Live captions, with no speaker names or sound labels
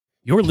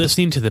You're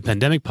listening to the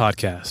Pandemic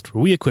Podcast,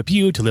 where we equip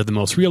you to live the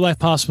most real life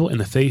possible in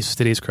the face of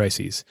today's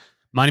crises.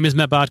 My name is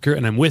Matt Bodker,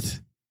 and I'm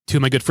with two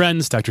of my good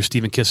friends, Dr.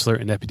 Stephen Kistler,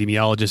 an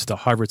epidemiologist at the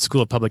Harvard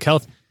School of Public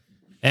Health,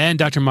 and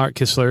Dr. Mark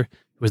Kistler,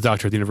 who is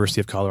doctor at the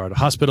University of Colorado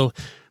Hospital.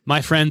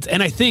 My friends,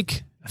 and I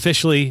think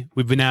officially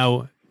we've been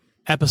now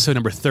episode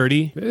number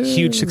 30,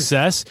 huge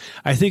success.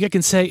 I think I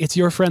can say it's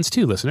your friends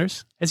too,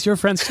 listeners. It's your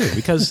friends too,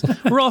 because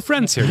we're all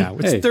friends here now.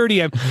 It's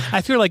 30.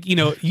 I feel like,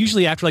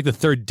 usually after like the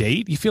third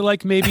date, you feel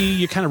like maybe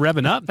you're kind of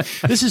revving up.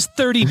 This is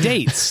 30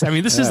 dates. I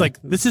mean, this is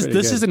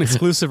an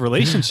exclusive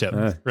relationship,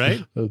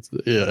 right?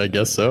 Yeah, I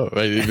guess so.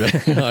 I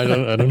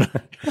don't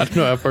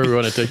know how far we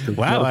want to take this.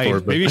 Wow,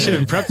 maybe I should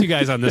have prepped you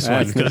guys on this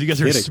one, because you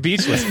guys are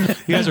speechless.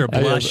 You guys are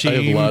blushing.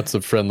 I have lots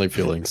of friendly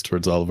feelings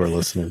towards all of our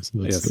listeners.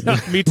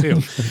 Me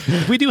too.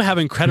 We do have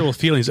incredible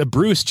feelings.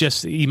 Bruce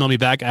just emailed me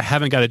back. I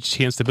haven't got a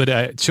chance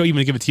to show you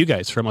and give it to you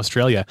guys from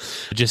Australia,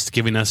 just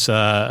giving us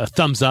a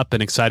thumbs up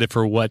and excited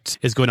for what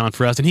is going on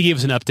for us. And he gave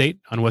us an update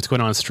on what's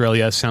going on in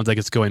Australia. Sounds like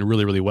it's going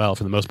really, really well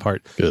for the most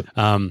part. Good.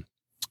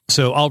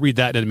 So I'll read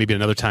that and maybe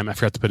another time. I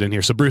forgot to put it in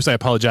here. So Bruce, I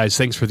apologize.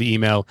 Thanks for the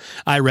email.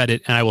 I read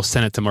it and I will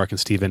send it to Mark and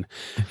Stephen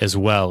as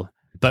well.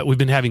 But we've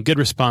been having good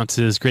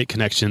responses, great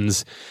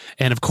connections.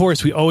 And of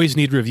course, we always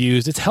need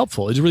reviews. It's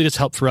helpful. It really does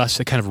help for us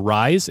to kind of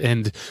rise.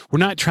 And we're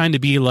not trying to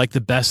be like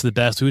the best of the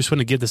best. We just want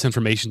to get this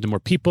information to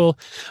more people.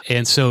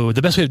 And so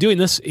the best way of doing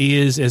this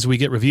is as we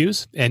get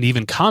reviews and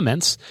even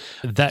comments,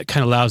 that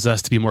kind of allows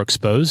us to be more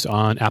exposed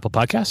on Apple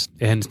Podcasts,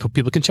 and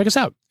people can check us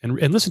out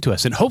and listen to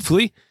us. And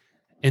hopefully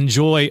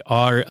enjoy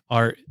our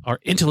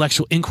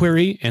intellectual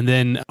inquiry and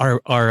then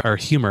our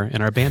humor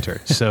and our banter.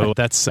 So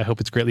I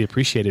hope it's greatly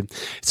appreciated.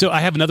 So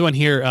I have another one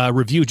here.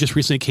 Review just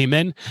recently came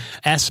in.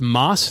 S.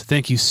 Moss,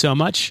 thank you so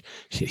much.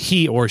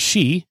 He or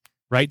she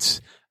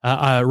writes,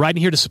 riding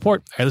here to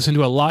support. I listen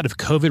to a lot of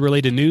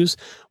COVID-related news.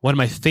 One of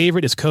my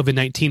favorite is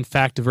COVID-19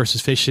 fact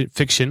versus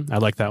fiction. I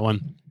like that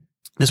one.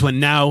 This one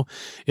now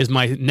is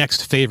my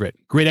next favorite.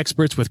 Great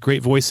experts with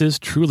great voices.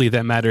 Truly,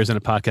 that matters in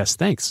a podcast.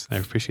 Thanks. I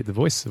appreciate the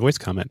voice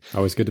comment.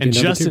 Always good to be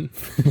Justin,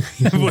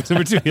 voice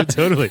number two. Yeah,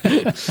 totally.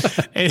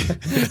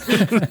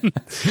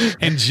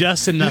 and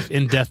just enough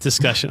in-depth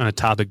discussion on a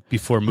topic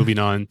before moving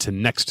on to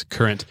next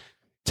current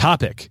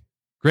topic.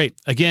 Great.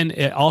 Again,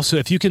 also,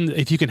 if you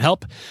can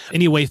help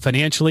any way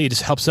financially, it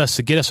just helps us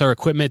to get us our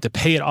equipment, to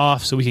pay it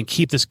off so we can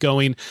keep this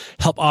going,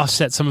 help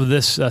offset some of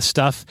this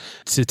stuff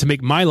to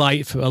make my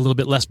life a little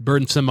bit less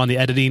burdensome on the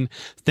editing.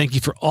 Thank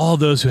you for all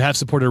those who have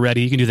supported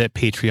already. You can do that at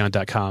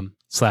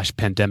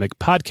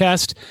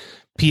patreon.com/pandemicpodcast,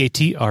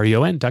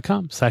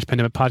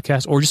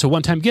 patreon.com/pandemicpodcast, or just a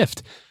one-time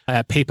gift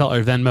at PayPal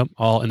or Venmo,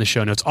 all in the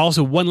show notes.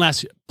 Also, one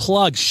last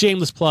plug,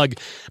 shameless plug,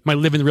 my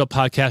Living the Real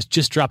podcast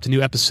just dropped a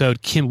new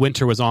episode. Kim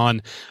Winter was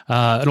on,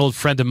 an old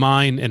friend of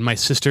mine and my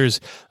sister's,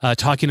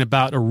 talking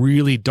about a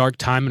really dark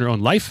time in her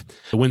own life.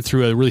 Went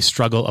through a really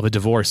struggle of a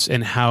divorce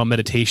and how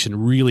meditation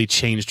really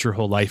changed her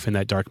whole life in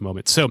that dark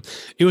moment. So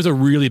it was a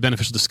really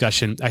beneficial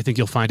discussion. I think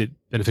you'll find it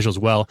beneficial as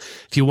well.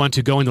 If you want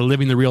to go into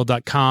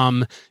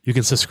livingthereal.com, you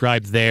can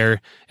subscribe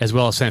there, as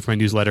well as sign up for my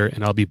newsletter,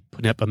 and I'll be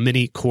putting up a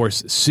mini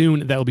course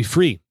soon that will be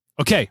free.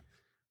 Okay,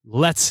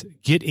 let's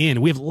get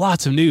in. We have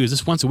lots of news.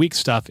 This once a week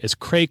stuff is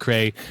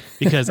cray-cray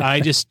because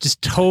I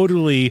just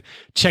totally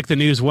check the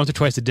news once or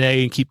twice a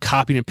day and keep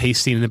copying and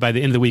pasting. And then by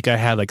the end of the week, I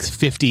have like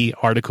 50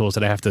 articles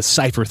that I have to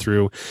cipher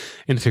through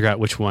and figure out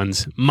which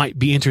ones might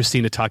be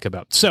interesting to talk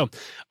about. So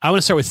I want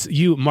to start with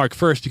you, Mark,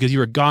 first, because you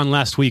were gone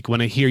last week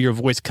when I hear your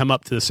voice come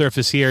up to the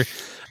surface here.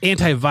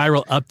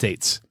 Antiviral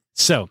updates.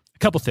 So a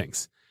couple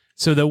things.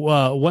 So the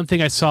one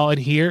thing I saw in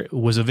here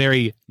was a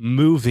very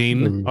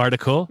moving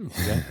article.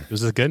 Okay.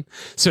 Was this good?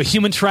 So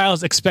human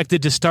trials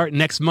expected to start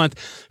next month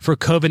for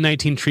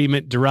COVID-19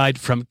 treatment derived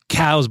from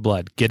cow's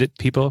blood. Get it,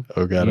 people?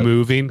 Oh, got it.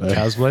 Moving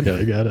cow's blood? Yeah,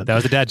 I got it. That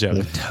was a dad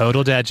joke.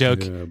 Total dad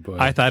joke. Yeah,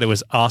 I thought it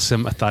was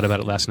awesome. I thought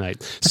about it last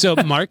night. So,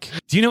 Mark,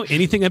 do you know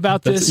anything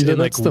about this?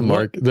 That's the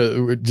mark.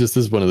 Just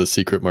as one of the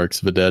secret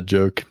marks of a dad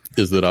joke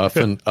is that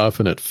often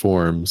it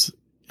forms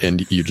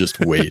and you just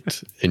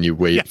wait and you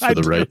wait for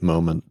the right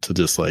moment to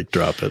just like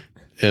drop it.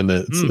 And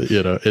it's,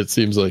 it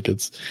seems like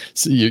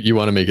you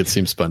want to make it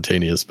seem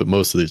spontaneous, but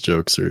most of these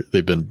jokes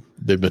they've been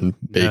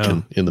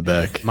baking in the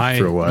back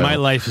for a while. My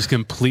life is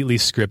completely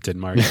scripted,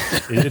 Mark.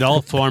 It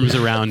all forms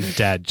around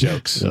dad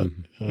jokes. Yeah.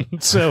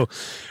 So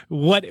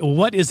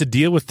what is the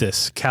deal with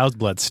this cow's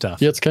blood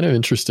stuff? Yeah, it's kind of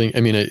interesting.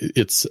 I mean,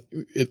 it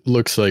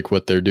looks like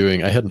what they're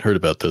doing. I hadn't heard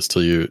about this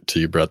till you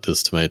brought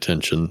this to my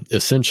attention.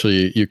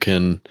 Essentially, you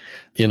can,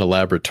 in a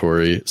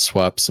laboratory,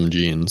 swap some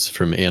genes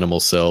from animal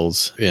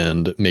cells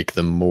and make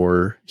them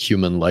more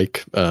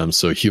human-like.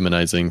 So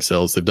humanizing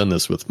cells. They've done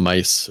this with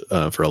mice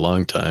for a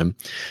long time.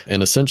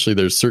 And essentially,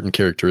 there's certain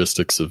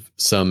characteristics of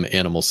some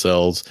animal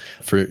cells.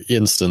 For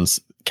instance,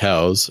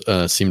 cows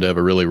seem to have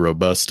a really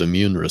robust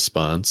immune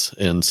response.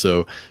 And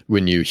so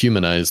when you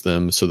humanize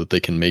them so that they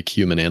can make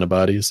human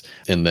antibodies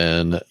and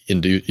then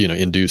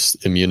induce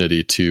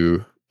immunity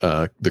to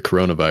the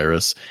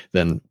coronavirus,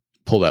 then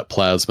pull that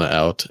plasma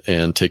out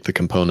and take the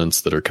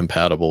components that are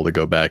compatible to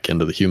go back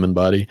into the human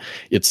body.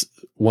 It's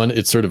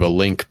sort of a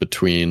link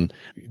between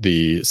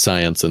the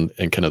science and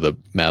kind of the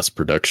mass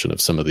production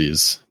of some of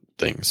these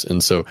things.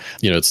 And so,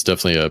 it's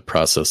definitely a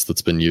process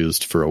that's been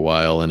used for a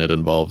while, and it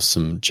involves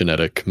some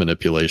genetic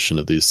manipulation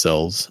of these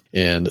cells.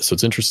 And so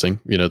it's interesting.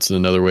 It's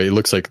another way. It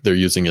looks like they're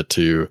using it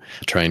to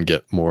try and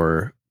get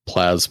more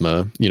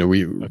plasma.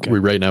 We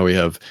right now we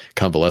have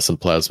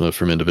convalescent plasma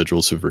from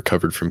individuals who've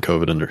recovered from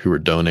COVID and who are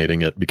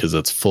donating it because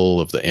it's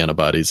full of the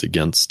antibodies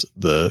against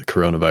the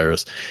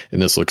coronavirus.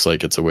 And this looks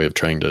like it's a way of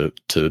trying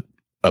to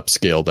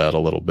upscale that a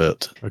little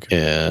bit.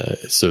 Okay.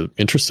 So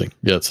interesting.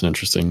 Yeah, it's an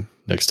interesting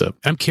next step.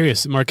 I'm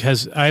curious, Mark,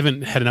 I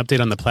haven't had an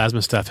update on the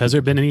plasma stuff. Has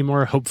there been any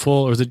more hopeful,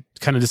 or is it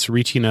kind of just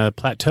reaching a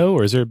plateau,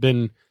 or has there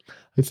been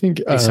any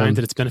signs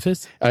that it's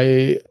benefits?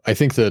 I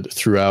think that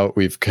throughout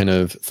we've kind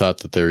of thought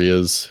that there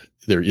is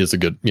a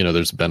good,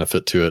 there's a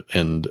benefit to it,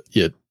 and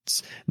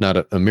it's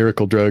not a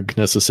miracle drug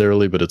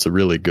necessarily, but it's a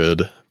really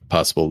good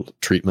possible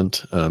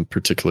treatment,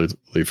 particularly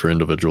for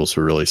individuals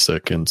who are really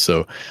sick. And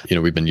so,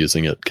 we've been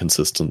using it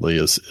consistently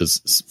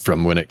as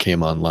from when it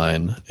came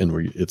online, and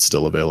it's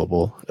still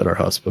available at our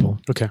hospital.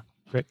 Okay,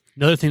 great.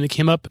 Another thing that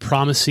came up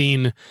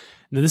promising.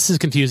 Now, this is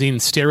confusing.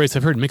 Steroids,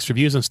 I've heard mixed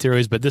reviews on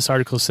steroids, but this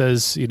article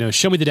says,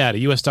 show me the data.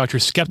 U.S.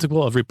 doctors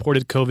skeptical of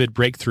reported COVID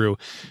breakthrough.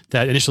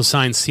 That initial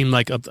signs seem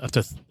like up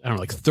to,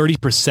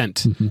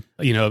 30%,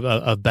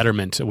 of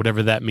betterment,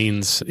 whatever that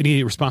means.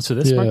 Any response to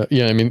this, Mark?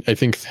 Yeah. I mean, I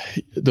think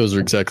those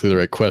are exactly the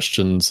right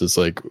questions. It's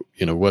like,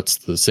 what's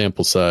the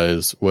sample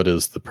size? What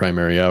is the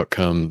primary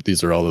outcome?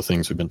 These are all the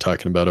things we've been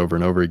talking about over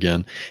and over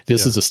again.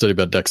 This is a study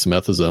about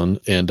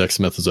dexamethasone, and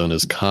dexamethasone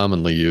is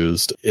commonly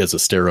used as a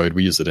steroid.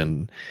 We use it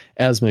in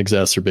asthma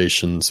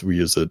exacerbations. We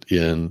use it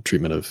in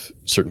treatment of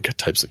certain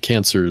types of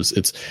cancers.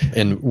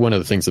 And one of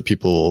the things that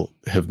people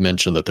have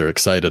mentioned that they're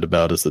excited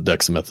about is that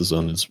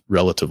dexamethasone is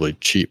relatively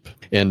cheap.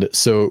 And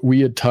so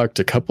we had talked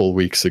a couple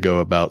weeks ago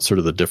about sort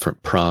of the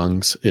different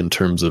prongs in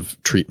terms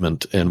of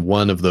treatment. And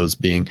one of those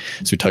being,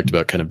 so we talked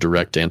about kind of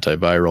direct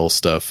antiviral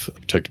stuff.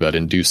 We talked about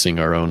inducing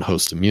our own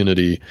host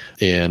immunity.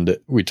 And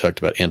we talked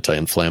about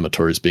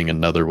anti-inflammatories being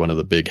another one of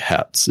the big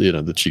hats,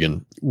 that you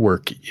can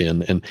work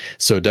in. And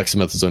so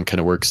dexamethasone kind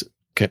of works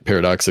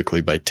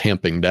paradoxically by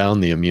tamping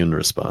down the immune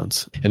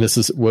response. And this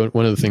is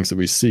one of the things that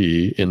we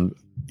see in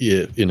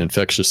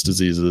infectious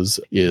diseases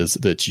is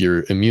that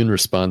your immune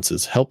response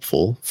is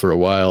helpful for a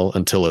while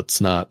until it's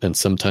not. And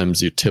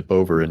sometimes you tip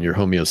over in your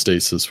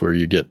homeostasis where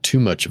you get too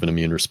much of an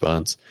immune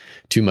response,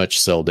 too much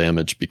cell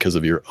damage because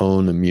of your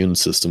own immune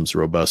system's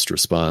robust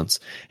response.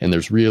 And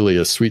there's really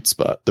a sweet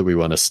spot that we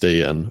want to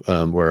stay in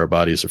where our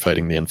bodies are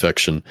fighting the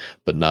infection,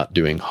 but not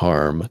doing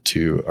harm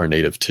to our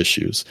native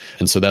tissues.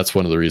 And so that's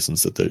one of the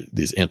reasons that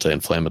these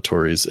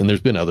anti-inflammatories, and there's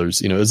been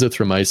others,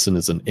 azithromycin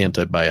is an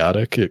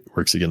antibiotic. It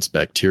works against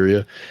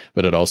bacteria,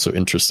 but it also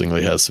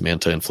interestingly has some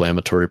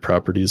anti-inflammatory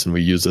properties, and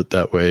we use it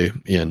that way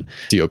in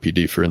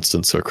COPD, for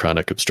instance, so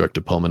chronic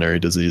obstructive pulmonary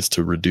disease,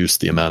 to reduce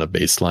the amount of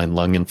baseline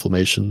lung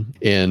inflammation.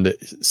 And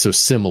so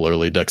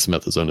similarly,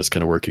 dexamethasone is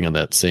kind of working on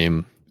that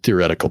same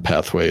theoretical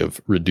pathway of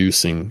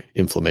reducing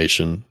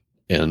inflammation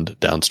and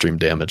downstream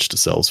damage to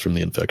cells from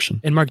the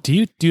infection. And Mark, do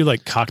you do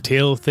like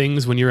cocktail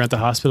things when you're at the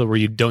hospital where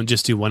you don't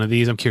just do one of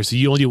these? I'm curious. So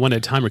you only do one at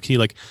a time, or can you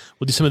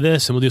we'll do some of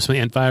this and we'll do some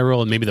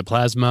antiviral and maybe the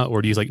plasma,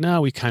 or do you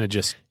no, we kind of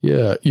just...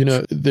 Yeah.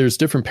 There's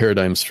different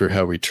paradigms for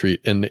how we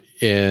treat.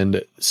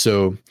 And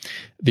so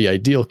the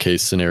ideal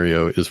case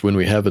scenario is when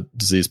we have a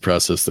disease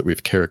process that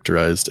we've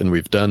characterized and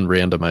we've done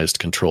randomized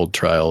controlled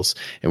trials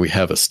and we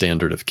have a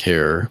standard of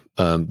care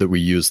that we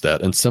use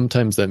that. And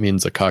sometimes that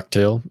means a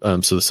cocktail.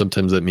 So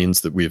sometimes that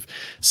means that we've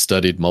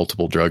studied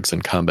multiple drugs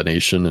in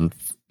combination and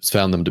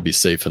found them to be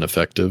safe and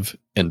effective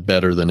and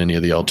better than any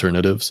of the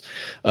alternatives.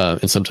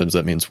 And sometimes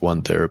that means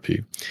one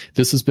therapy.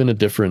 This has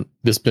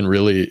been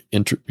really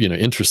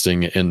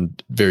interesting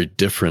and very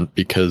different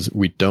because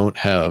we don't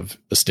have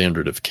a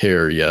standard of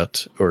care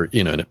yet, or,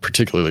 and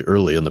particularly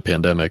early in the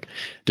pandemic,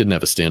 didn't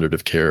have a standard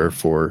of care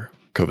for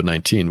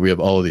COVID-19. We have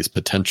all of these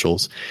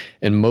potentials.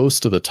 And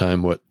most of the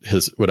time, what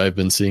I've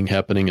been seeing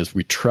happening is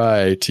we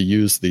try to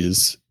use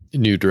these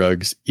new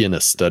drugs in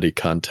a study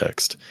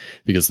context,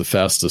 because the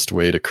fastest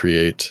way to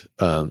create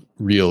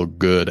real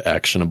good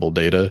actionable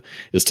data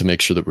is to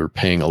make sure that we're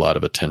paying a lot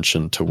of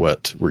attention to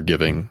what we're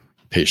giving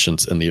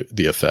patients and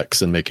the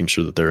effects, and making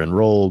sure that they're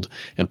enrolled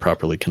and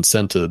properly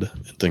consented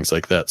and things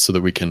like that, so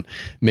that we can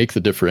make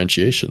the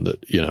differentiation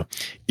that,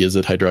 is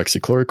it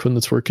hydroxychloroquine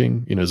that's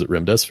working? Is it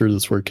remdesivir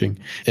that's working?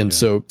 And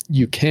so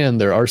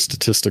there are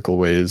statistical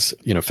ways,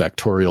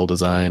 factorial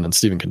design, and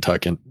Stephen can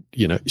talk in,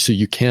 so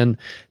you can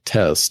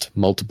test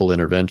multiple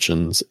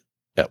interventions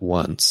at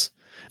once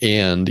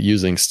and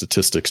using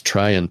statistics,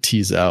 try and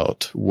tease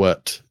out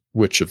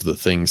which of the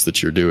things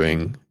that you're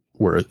doing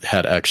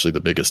had actually the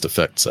biggest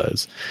effect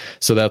size.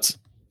 So that's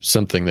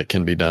something that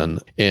can be done.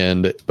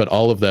 But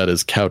all of that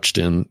is couched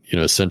in,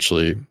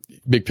 essentially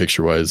big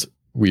picture wise,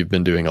 we've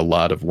been doing a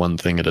lot of one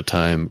thing at a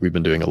time. We've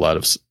been doing a lot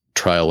of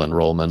trial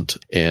enrollment,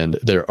 and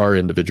there are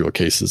individual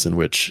cases in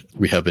which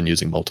we have been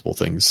using multiple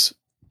things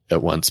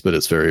at once, but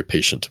it's very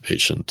patient to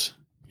patient,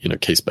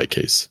 case by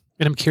case.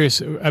 And I'm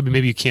curious, I mean,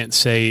 maybe you can't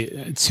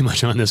say too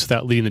much on this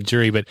without leading the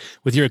jury, but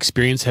with your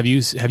experience, have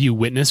you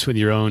witnessed with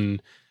your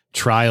own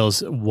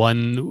trials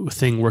one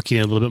thing working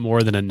a little bit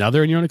more than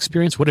another in your own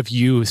experience? What have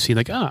you seen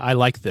like, I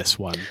like this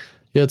one?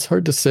 Yeah, it's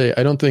hard to say.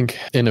 I don't think,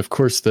 and of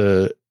course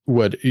the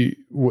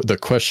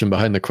question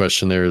behind the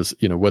question there is,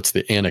 what's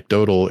the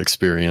anecdotal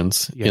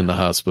experience in the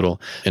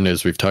hospital? And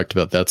as we've talked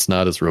about, that's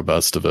not as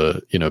robust of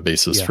a,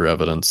 basis for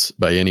evidence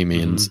by any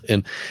means. Mm-hmm.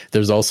 And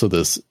there's also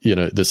this,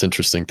 this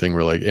interesting thing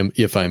where like,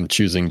 if I'm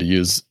choosing to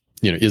use,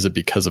 is it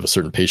because of a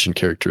certain patient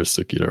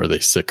characteristic? Are they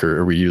sicker?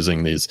 Are we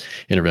using these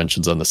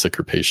interventions on the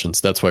sicker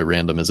patients? That's why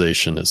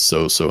randomization is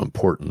so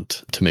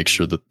important, to make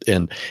sure that,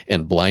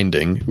 and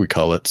blinding, we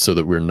call it, so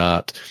that we're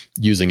not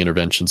using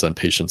interventions on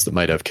patients that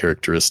might have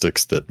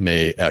characteristics that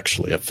may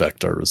actually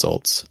affect our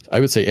results. I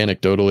would say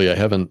anecdotally,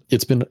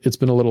 it's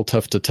been a little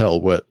tough to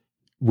tell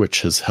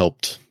which has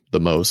helped the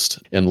most,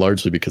 and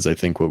largely because I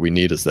think what we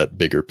need is that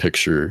bigger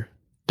picture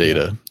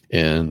data.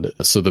 And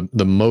so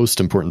the most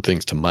important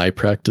things to my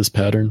practice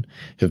pattern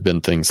have been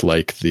things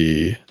like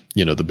the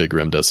big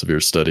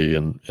remdesivir study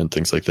and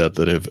things like that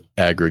have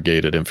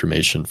aggregated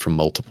information from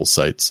multiple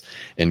sites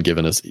and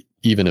given us,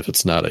 even if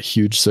it's not a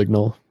huge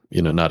signal,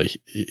 not a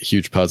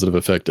huge positive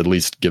effect, at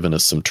least given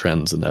us some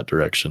trends in that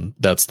direction.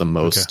 That's the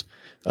most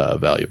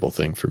valuable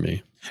thing for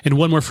me. And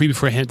one more for you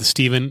before I hand it to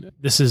Stephen.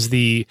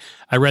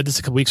 I read this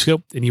a couple weeks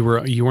ago, and you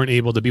weren't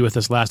able to be with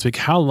us last week.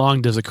 How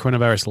long does a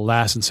coronavirus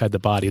last inside the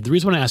body? The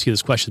reason I want to ask you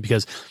this question is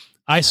because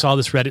I saw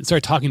this Reddit and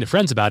started talking to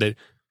friends about it,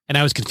 and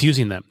I was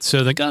confusing them. So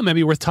like,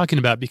 maybe worth talking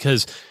about,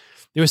 because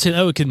they were saying,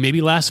 it could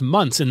maybe last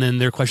months. And then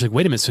their question like,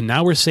 wait a minute. So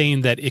now we're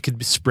saying that it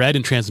could spread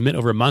and transmit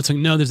over months. Like,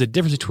 no, there's a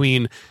difference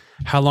between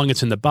how long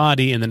it's in the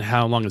body and then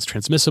how long it's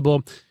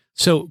transmissible.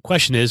 So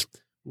question is,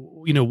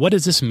 what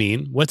does this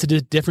mean? What's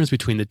the difference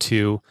between the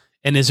two?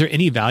 And is there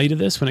any value to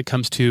this when it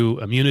comes to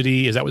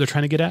immunity? Is that what they're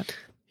trying to get at?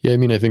 Yeah, I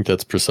mean, I think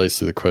that's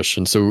precisely the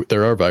question. So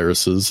there are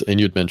viruses, and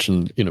you'd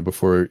mentioned,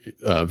 before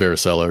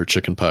varicella or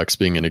chickenpox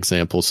being an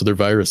example. So they're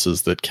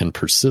viruses that can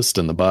persist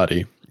in the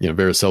body.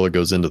 Varicella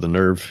goes into the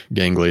nerve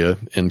ganglia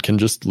and can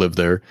just live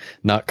there,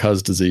 not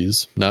cause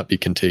disease, not be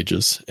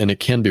contagious, and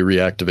it can be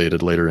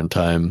reactivated later in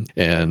time.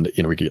 And,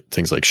 we get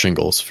things like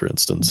shingles, for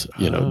instance,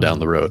 down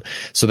the road.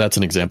 So that's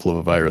an example of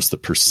a virus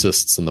that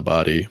persists in the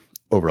body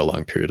over a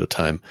long period of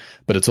time,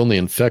 but it's only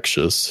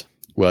infectious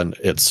when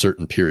at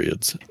certain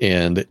periods.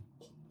 And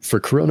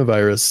for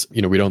coronavirus,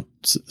 we don't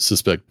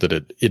suspect that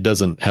it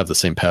doesn't have the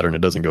same pattern.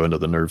 It doesn't go into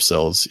the nerve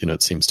cells.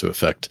 It seems to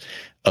affect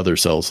other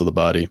cells of the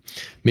body.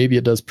 Maybe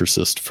it does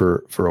persist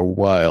for a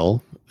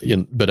while,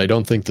 but I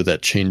don't think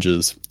that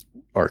changes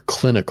our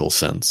clinical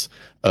sense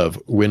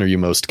of when are you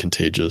most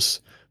contagious,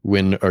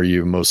 when are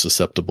you most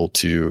susceptible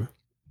to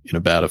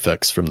bad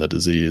effects from the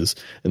disease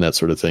and that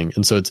sort of thing.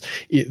 And so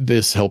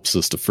this helps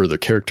us to further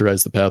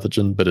characterize the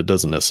pathogen, but it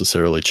doesn't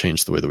necessarily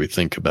change the way that we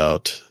think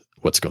about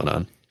what's going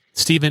on.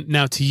 Stephen,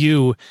 now to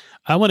you,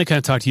 I want to kind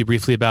of talk to you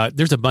briefly about,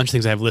 there's a bunch of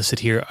things I've listed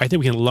here. I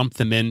think we can lump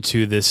them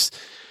into this.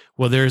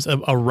 Well, there's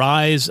a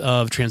rise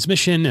of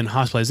transmission and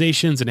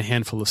hospitalizations in a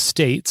handful of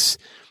states.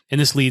 And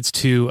this leads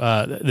to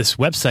this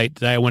website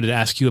that I wanted to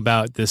ask you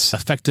about, this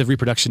effective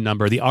reproduction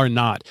number, the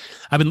R0.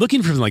 I've been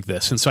looking for something like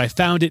this. And so I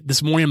found it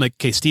this morning. I'm like,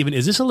 okay, Stephen,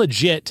 is this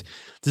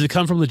does it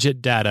come from legit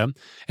data?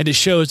 And it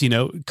shows,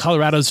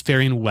 Colorado's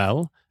faring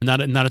well, not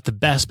at the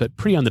best, but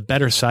pretty on the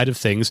better side of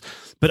things.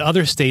 But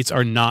other states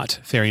are not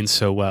faring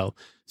so well.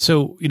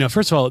 So,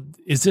 first of all,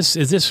 is this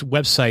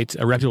website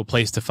a reputable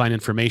place to find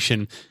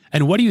information?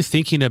 And what are you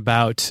thinking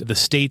about the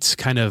states,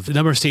 the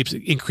number of states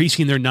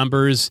increasing their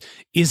numbers?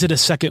 Is it a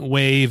second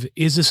wave?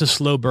 Is this a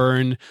slow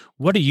burn?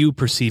 What are you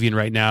perceiving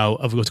right now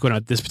of what's going on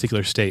at this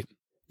particular state?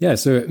 Yeah,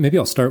 so maybe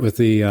I'll start with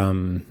the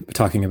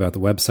talking about the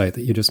website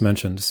that you just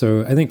mentioned.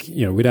 So I think,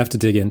 we'd have to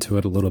dig into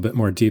it a little bit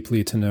more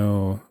deeply to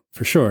know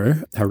for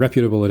sure how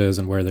reputable it is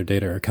and where their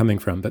data are coming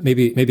from. But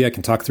maybe I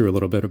can talk through a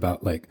little bit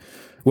about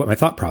what my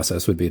thought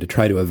process would be to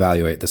try to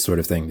evaluate this sort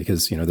of thing,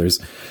 because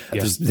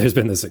there's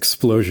been this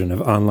explosion of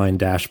online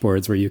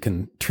dashboards where you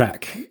can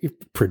track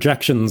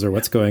projections or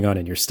what's going on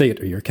in your state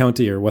or your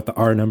county or what the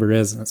R number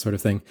is and that sort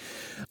of thing.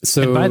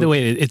 So, and by the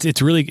way,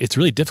 it's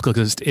really difficult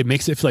because it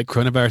makes it feel like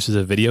coronavirus is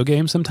a video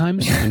game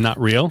sometimes and not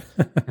real.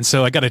 And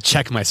so I got to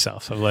check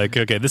myself. I'm like,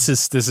 okay, this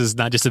is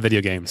not just a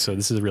video game, so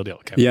this is a real deal.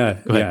 Okay,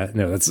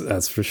 no,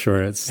 that's for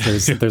sure.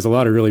 There's a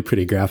lot of really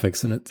pretty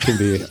graphics, and it can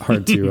be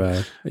hard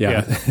to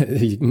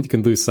you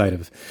can lose sight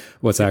of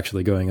what's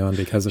actually going on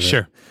because of it.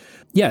 Sure.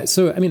 Yeah.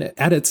 So, I mean,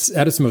 at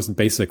its most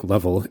basic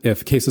level,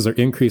 if cases are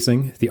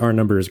increasing, the R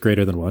number is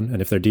greater than 1.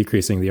 And if they're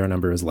decreasing, the R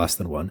number is less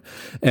than 1.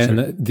 And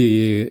sure.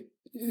 The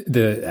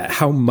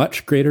how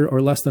much greater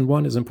or less than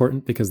 1 is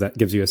important because that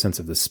gives you a sense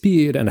of the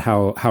speed and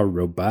how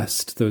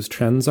robust those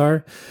trends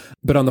are.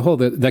 But on the whole,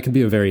 that can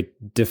be a very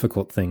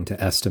difficult thing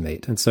to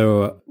estimate. And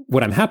so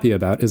what I'm happy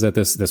about is that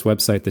this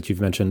website that you've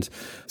mentioned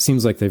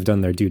seems like they've done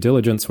their due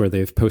diligence, where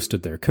they've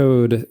posted their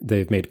code,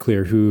 they've made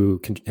clear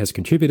who has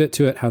contributed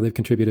to it, how they've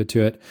contributed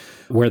to it,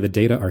 where the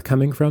data are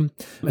coming from.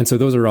 And so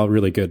those are all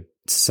really good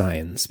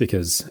signs,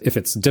 because if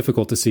it's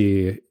difficult to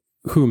see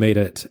who made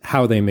it,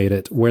 how they made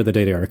it, where the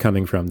data are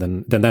coming from,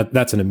 then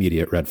that's an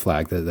immediate red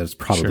flag that there's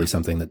probably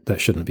something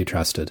that shouldn't be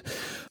trusted.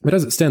 But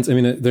as it stands, I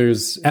mean,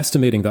 there's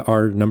estimating the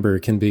R number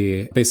can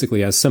be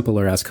basically as simple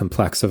or as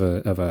complex of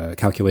a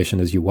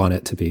calculation as you want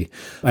it to be.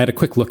 I had a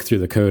quick look through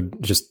the code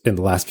just in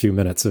the last few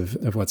minutes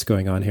of what's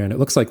going on here, and it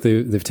looks like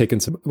they've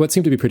taken some what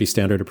seem to be pretty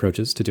standard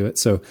approaches to do it.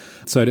 So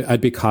I'd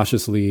be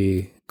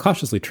cautiously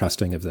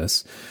trusting of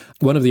this.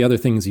 One of the other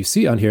things you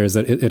see on here is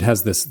that it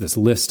has this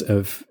list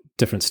of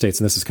different states,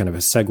 and this is kind of a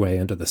segue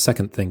into the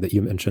second thing that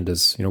you mentioned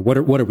is, what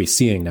are we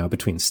seeing now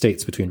between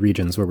states, between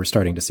regions where we're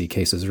starting to see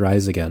cases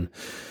rise again.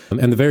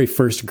 And the very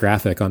first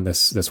graphic on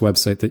this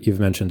website that you've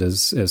mentioned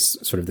is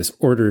sort of this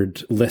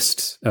ordered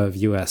list of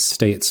US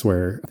states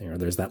where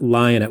there's that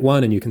line at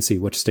 1 and you can see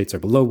which states are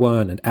below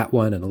 1 and at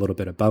 1 and a little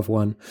bit above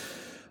 1.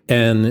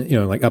 And,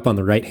 like up on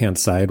the right-hand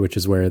side, which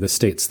is where the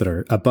states that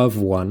are above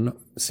 1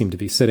 seem to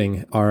be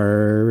sitting,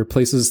 are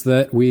places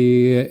that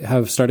we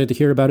have started to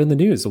hear about in the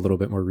news a little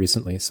bit more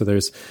recently. So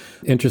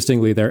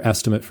interestingly, their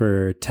estimate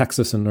for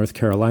Texas and North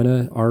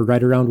Carolina are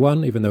right around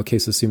 1, even though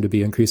cases seem to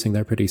be increasing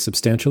there pretty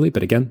substantially.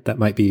 But again, that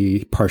might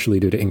be partially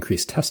due to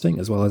increased testing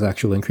as well as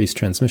actual increased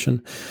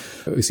transmission.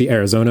 We see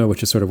Arizona,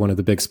 which is sort of one of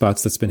the big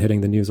spots that's been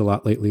hitting the news a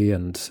lot lately,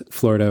 and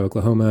Florida,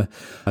 Oklahoma,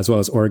 as well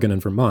as Oregon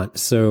and Vermont.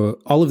 So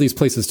all of these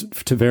places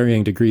to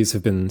varying degrees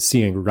have been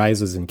seeing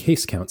rises in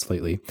case counts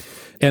lately.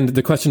 And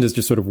the question is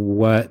just sort of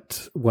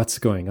what's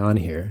going on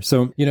here.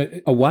 So,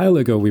 a while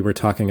ago, we were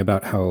talking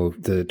about how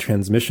the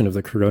transmission of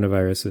the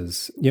coronavirus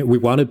is, we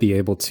want to be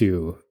able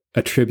to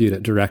attribute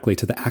it directly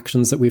to the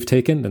actions that we've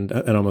taken,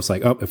 and almost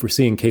like, if we're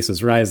seeing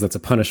cases rise, that's a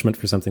punishment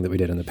for something that we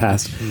did in the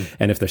past. Mm-hmm.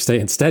 And if they're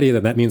staying steady,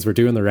 then that means we're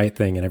doing the right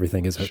thing and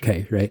everything is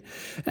okay, right?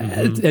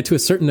 Mm-hmm. To a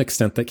certain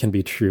extent, that can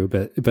be true,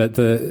 but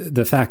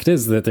the fact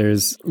is that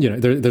there's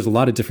a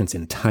lot of difference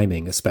in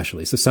timing,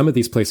 especially. So some of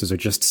these places are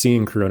just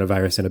seeing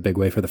coronavirus in a big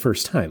way for the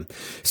first time.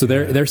 So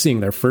they're seeing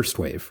their first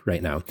wave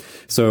right now.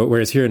 So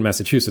whereas here in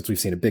Massachusetts, we've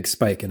seen a big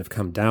spike and have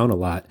come down a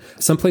lot.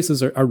 Some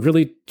places are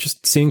really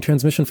just seeing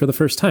transmission for the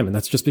first time, and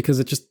that's just because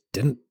it just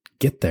didn't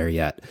get there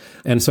yet.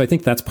 And so I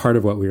think that's part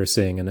of what we were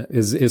seeing, and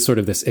is sort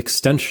of this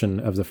extension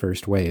of the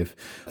first wave.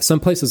 Some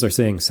places are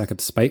seeing second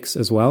spikes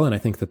as well, and I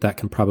think that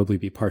can probably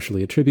be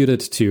partially attributed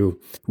to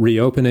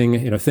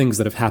reopening, things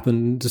that have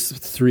happened just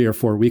 3 or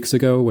 4 weeks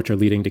ago, which are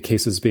leading to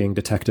cases being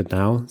detected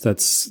now.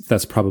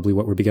 That's probably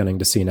what we're beginning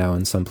to see now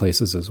in some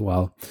places as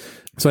well.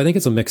 So I think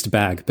it's a mixed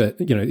bag, but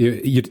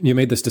you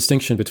made this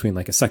distinction between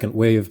like a second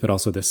wave, but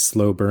also this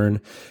slow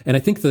burn. And I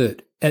think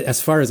that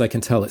as far as I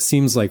can tell, it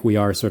seems like we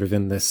are sort of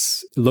in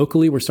this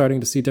locally, we're starting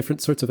to see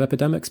different sorts of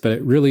epidemics, but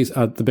it really,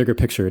 the bigger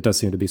picture, it does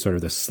seem to be sort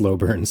of this slow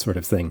burn sort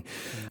of thing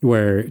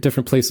where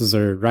different places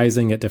are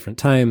rising at different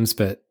times,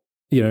 but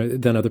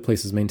then other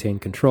places maintain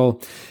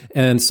control.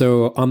 And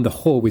so on the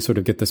whole, we sort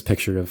of get this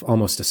picture of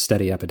almost a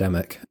steady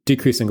epidemic,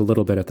 decreasing a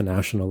little bit at the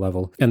national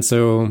level. And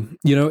so,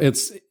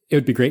 it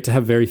would be great to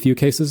have very few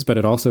cases, but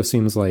it also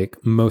seems like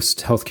most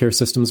healthcare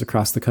systems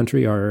across the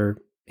country are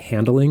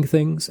handling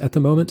things at the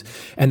moment.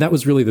 And that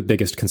was really the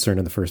biggest concern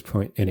in the first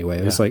point anyway.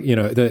 It was like,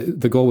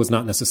 the goal was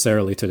not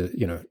necessarily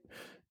to,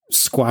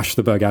 squash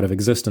the bug out of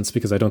existence,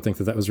 because I don't think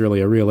that was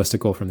really a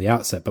realistic goal from the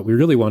outset, but we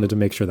really wanted to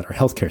make sure that our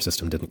healthcare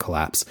system didn't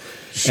collapse.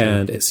 Sure.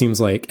 And it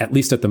seems like, at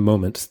least at the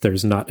moment,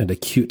 there's not an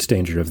acute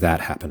danger of that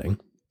happening.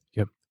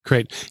 Yep.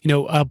 Great.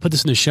 I'll put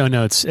this in the show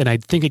notes, and I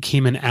think it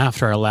came in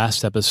after our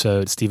last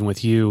episode, Stephen,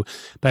 with you,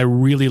 but I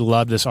really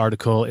love this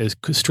article. It's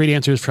straight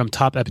answers from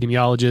top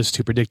epidemiologists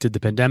who predicted the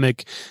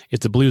pandemic.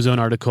 It's a Blue Zone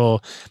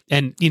article.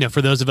 And,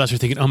 for those of us who are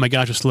thinking, oh my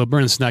gosh, a slow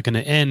burn, it's not going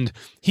to end.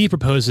 He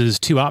proposes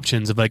 2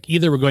 options of like,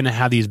 either we're going to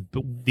have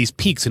these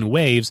peaks and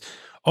waves,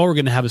 or we're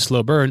going to have a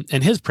slow burn.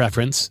 And his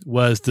preference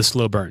was the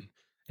slow burn.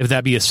 If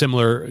that be a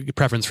similar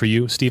preference for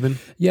you, Stephen?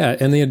 Yeah,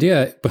 and the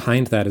idea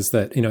behind that is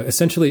that,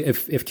 essentially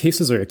if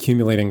cases are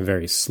accumulating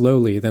very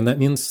slowly, then that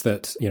means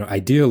that,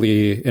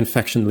 ideally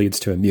infection leads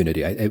to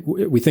immunity.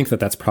 We think that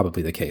that's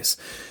probably the case.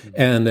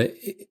 Mm-hmm. And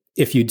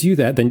if you do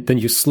that, then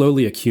you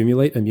slowly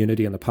accumulate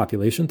immunity in the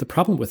population. The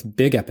problem with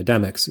big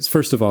epidemics is,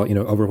 first of all,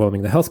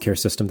 overwhelming the healthcare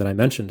system that I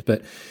mentioned,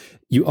 but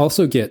you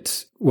also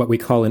get what we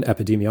call in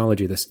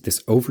epidemiology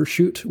this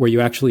overshoot, where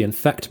you actually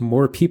infect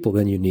more people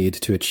than you need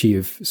to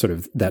achieve sort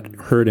of that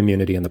herd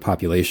immunity in the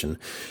population.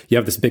 You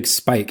have this big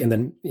spike, and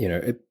then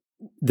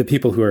the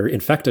people who are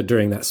infected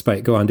during that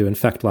spike go on to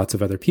infect lots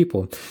of other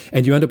people,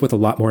 and you end up with a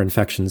lot more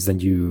infections than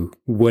you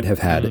would have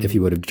had if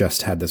you would have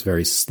just had this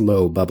very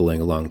slow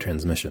bubbling along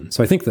transmission.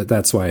 So I think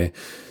that's why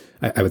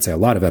I would say a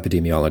lot of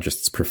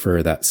epidemiologists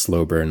prefer that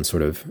slow burn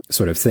sort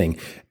of thing.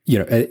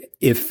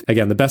 If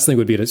again, the best thing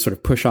would be to sort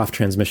of push off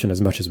transmission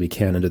as much as we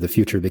can into the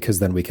future, because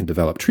then we can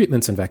develop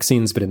treatments and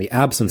vaccines. But in the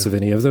absence of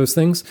any of those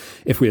things,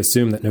 if we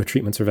assume that no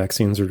treatments or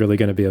vaccines are really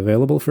going to be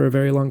available for a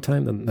very long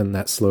time, then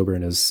that slow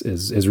burn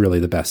is really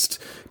the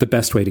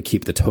best way to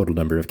keep the total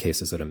number of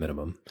cases at a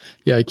minimum.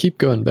 Yeah, I keep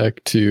going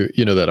back to,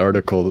 that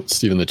article,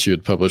 Stephen, that you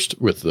had published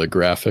with the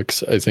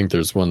graphics. I think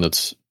there's one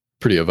that's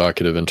pretty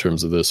evocative in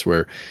terms of this,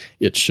 where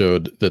it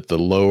showed that the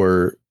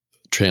lower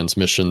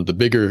transmission, the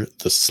bigger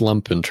the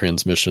slump in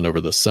transmission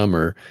over the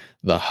summer,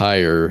 the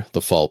higher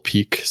the fall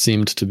peak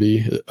seemed to be.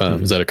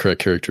 Is that a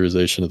correct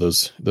characterization of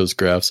those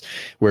graphs?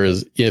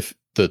 Whereas if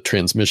the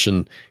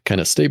transmission kind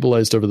of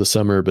stabilized over the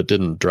summer but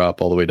didn't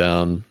drop all the way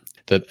down,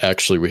 that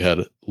actually we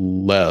had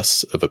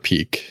less of a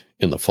peak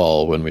in the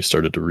fall when we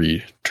started to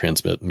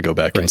retransmit and go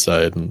back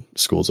inside and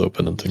schools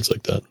open and things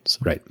like that. So.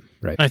 Right.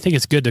 I think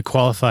it's good to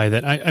qualify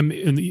that. I'm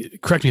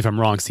correct me if I'm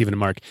wrong, Stephen and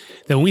Mark,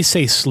 that when we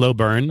say slow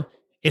burn,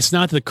 it's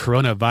not that the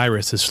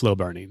coronavirus is slow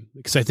burning,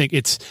 because I think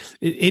it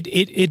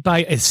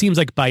seems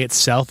like by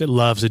itself it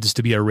loves it just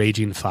to be a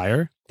raging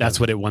fire. That's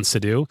what it wants to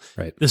do.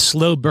 Right. The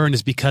slow burn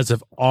is because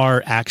of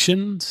our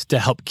actions to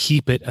help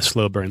keep it a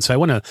slow burn. So I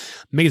want to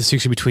make a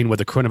distinction between what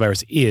the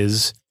coronavirus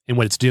is and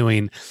what it's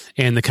doing,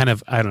 and the kind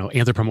of, I don't know,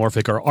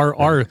 anthropomorphic or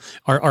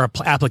our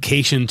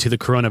application to the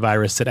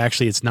coronavirus that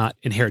actually it's not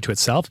inherent to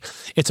itself.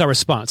 It's our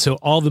response. So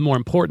all the more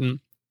important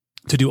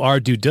to do our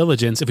due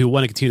diligence if we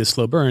want to continue the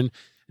slow burn.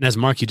 And as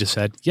Mark, you just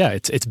said, yeah,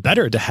 it's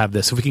better to have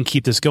this if we can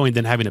keep this going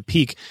than having a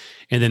peak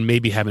and then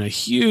maybe having a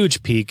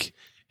huge peak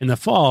in the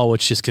fall,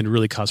 which just can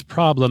really cause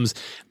problems.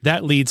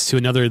 That leads to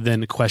another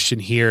then question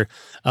here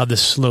of the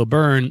slow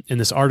burn in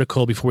this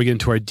article. Before we get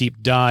into our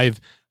deep dive,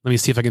 let me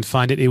see if I can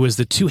find it. It was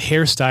the two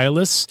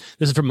hairstylists,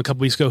 this is from a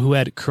couple weeks ago, who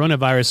had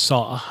coronavirus,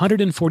 saw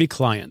 140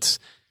 clients,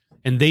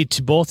 and they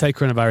both had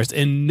coronavirus,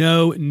 and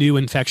no new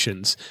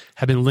infections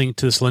have been linked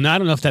to this. And I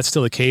don't know if that's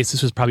still the case.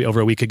 This was probably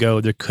over a week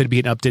ago. There could be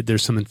an update.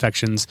 There's some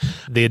infections.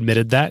 They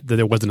admitted that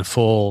there wasn't a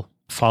full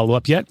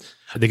follow-up yet.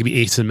 They could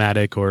be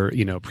asymptomatic or,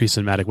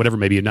 pre-symptomatic, whatever,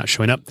 maybe not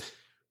showing up.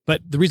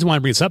 But the reason why I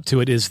bring this up to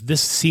it is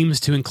this seems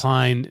to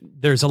incline,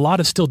 there's a lot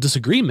of still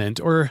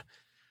disagreement, or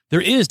there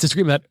is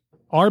disagreement that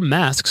are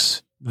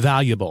masks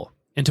valuable,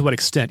 and to what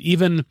extent?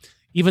 Even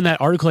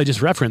that article I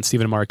just referenced,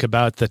 Stephen and Mark,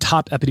 about the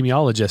top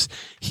epidemiologist,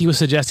 he was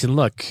suggesting,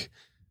 look,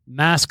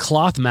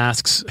 cloth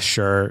masks,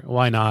 sure,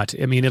 why not?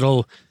 I mean,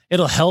 it'll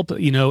help,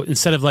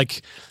 instead of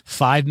like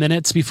 5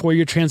 minutes before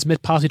you're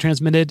possibly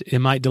transmitted, it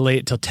might delay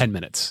it till 10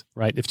 minutes,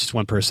 right? If just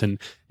one person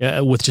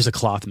with just a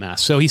cloth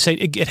mask. So he's saying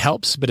it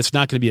helps, but it's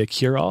not going to be a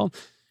cure-all.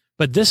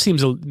 But this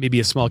seems maybe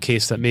a small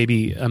case that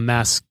maybe a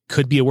mask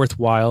could be a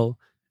worthwhile,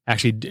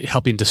 actually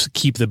helping to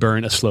keep the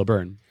burn a slow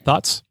burn.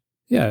 Thoughts?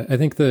 Yeah, I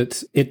think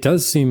that it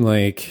does seem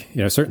like,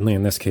 certainly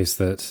in this case,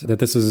 that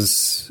this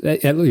is,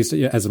 at least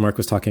as Mark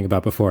was talking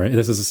about before,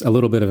 this is a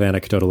little bit of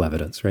anecdotal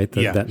evidence, right?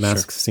 That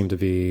masks seem to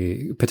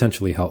be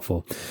potentially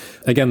helpful.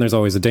 Again, there's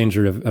always a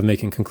danger of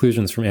making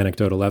conclusions from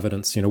anecdotal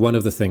evidence. One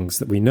of the things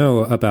that we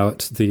know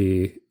about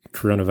the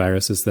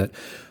coronavirus is that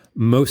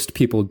most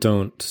people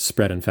don't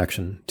spread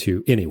infection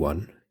to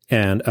anyone.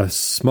 And a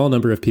small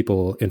number of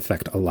people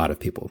infect a lot of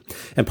people.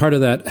 And part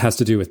of that has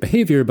to do with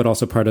behavior, but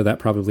also part of that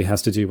probably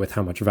has to do with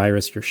how much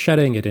virus you're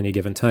shedding at any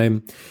given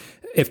time.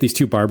 If these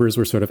two barbers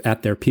were sort of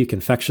at their peak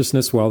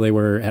infectiousness while they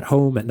were at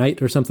home at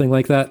night or something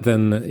like that,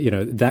 then,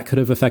 that could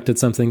have affected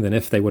something than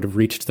if they would have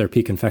reached their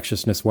peak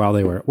infectiousness while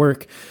they were at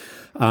work.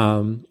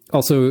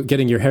 Also,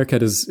 getting your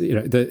haircut is,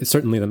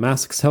 certainly the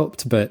masks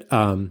helped, but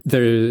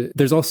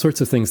there's all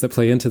sorts of things that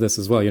play into this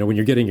as well. When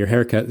you're getting your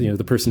haircut,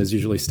 the person is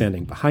usually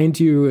standing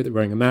behind you, they're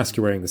wearing a mask,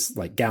 you're wearing this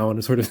like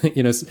gown sort of thing,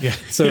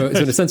 So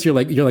in a sense,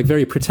 you're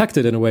very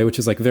protected in a way, which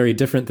is like very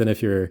different than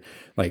if you're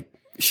like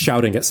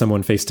shouting at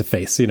someone face to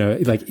face,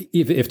 like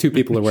if two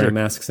people are wearing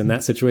masks in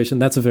that situation,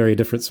 that's a very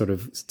different sort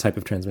of type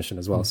of transmission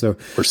as well. So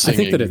or singing, I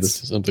think that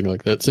it's something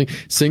like that.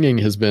 Singing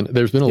there's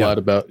been a lot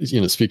about,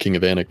 speaking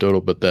of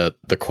anecdotal, but that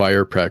the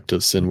choir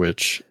practice in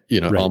which,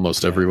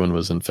 almost everyone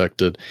was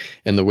infected,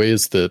 and the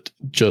ways that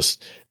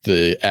just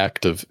the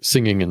act of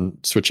singing and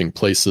switching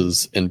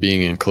places and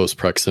being in close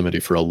proximity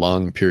for a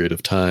long period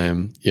of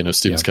time,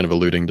 Stephen's kind of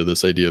alluding to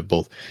this idea of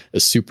both a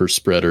super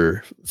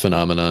spreader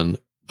phenomenon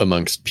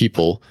amongst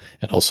people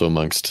and also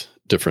amongst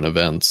different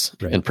events.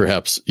 Right. And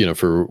perhaps,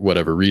 for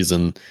whatever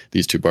reason,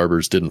 these two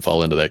barbers didn't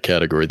fall into that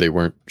category. They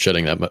weren't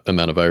shedding that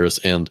amount of virus,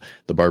 and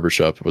the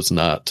barbershop was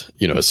not,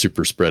 a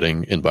super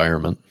spreading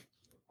environment.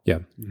 Yeah.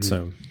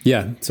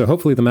 Mm-hmm. So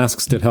hopefully the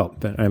masks did help,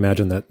 but I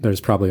imagine that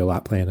there's probably a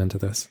lot playing into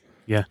this.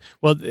 Yeah.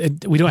 Well,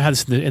 we don't have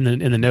this in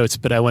the notes,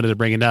 but I wanted to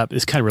bring it up.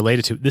 It's kind of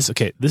related to this.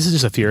 Okay. This is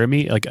just a fear of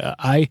me. Like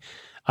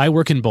I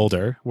work in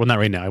Boulder. Well, not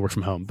right now. I work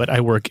from home, but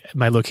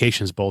my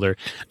location is Boulder,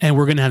 and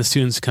we're going to have the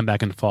students come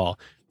back in the fall.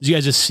 Did you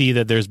guys just see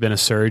that there's been a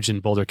surge in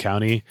Boulder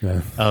County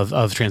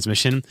of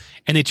transmission,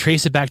 and they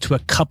trace it back to a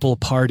couple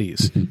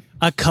parties,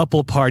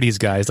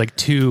 guys,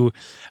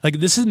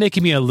 this is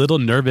making me a little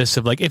nervous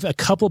of like, if a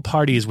couple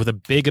parties with a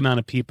big amount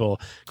of people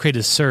create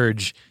a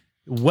surge,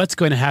 what's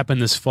going to happen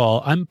this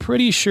fall? I'm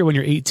pretty sure when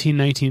you're 18,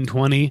 19,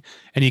 20,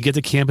 and you get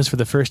to campus for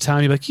the first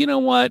time, you're like, you know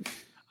what?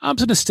 I'm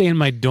just going to stay in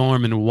my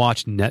dorm and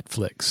watch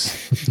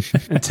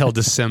Netflix until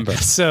December.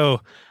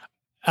 So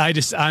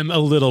I'm a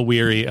little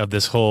weary of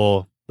this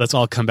whole, let's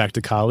all come back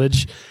to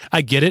college.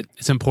 I get it.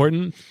 It's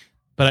important.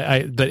 But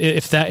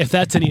if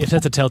that's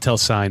a telltale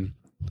sign,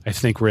 I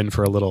think we're in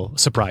for a little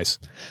surprise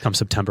come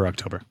September,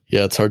 October.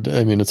 Yeah, it's hard.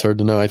 It's hard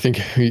to know. I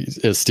think,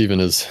 as Stephen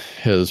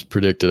has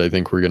predicted, I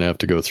think we're going to have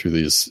to go through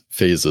these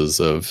phases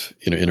of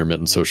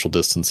intermittent social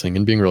distancing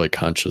and being really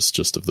conscious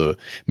just of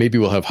maybe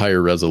we'll have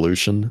higher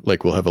resolution,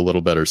 like we'll have a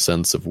little better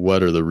sense of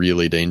what are the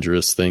really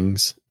dangerous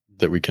things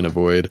that we can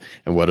avoid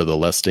and what are the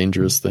less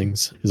dangerous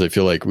things. Because I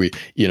feel like we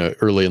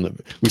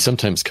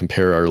sometimes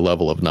compare our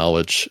level of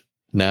knowledge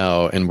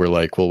now and we're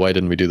like, well, why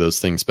didn't we do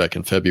those things back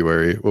in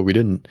February? Well, we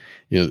didn't.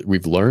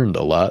 We've learned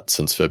a lot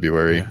since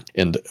February,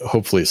 and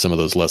hopefully some of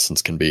those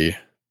lessons can be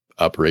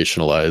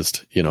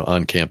operationalized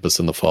on campus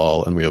in the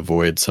fall, and we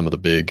avoid some of the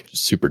big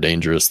super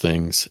dangerous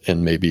things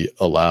and maybe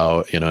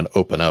allow and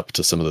open up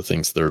to some of the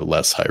things that are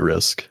less high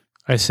risk.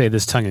 I say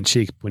this tongue in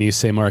cheek when you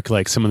say, Mark,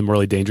 like some of the more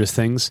really dangerous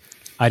things,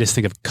 I just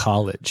think of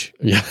college.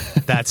 Yeah,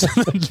 that's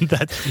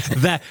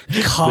that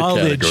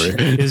college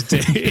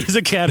is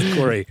a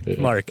category.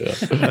 Mark.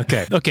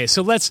 Yeah. Okay.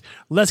 So let's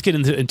get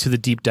into the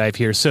deep dive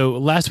here. So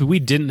last week we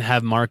didn't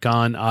have Mark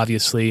on.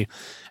 Obviously,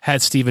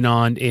 had Stephen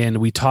on, and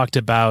we talked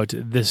about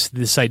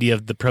this idea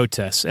of the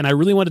protests. And I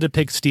really wanted to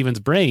pick Stephen's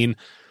brain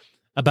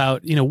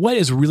about what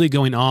is really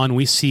going on.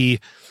 We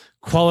see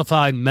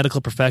qualified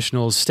medical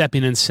professionals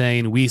stepping in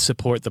saying we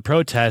support the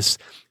protests,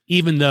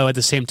 even though at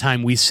the same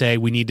time we say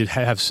we need to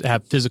have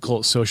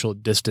physical social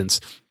distance.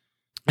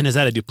 And is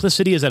that a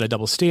duplicity? Is that a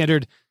double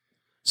standard?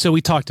 So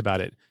we talked about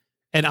it.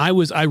 And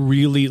I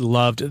really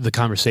loved the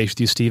conversation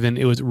with you, Stephen.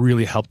 It was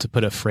really helped to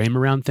put a frame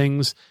around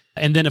things.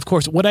 And then, of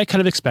course, what I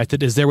kind of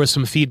expected is there was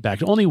some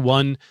feedback. Only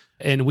one,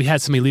 and we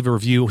had somebody leave a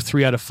review,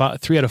 3 out of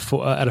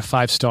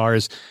 5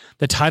 stars.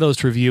 The title of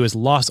this review is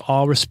 "Lost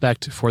All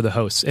Respect for the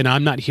Hosts." And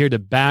I'm not here to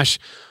bash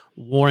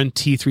Warren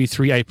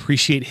T33. I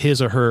appreciate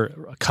his or her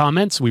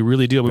comments. We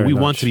really do. We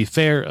want to be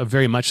fair,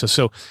 very much so.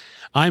 So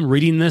I'm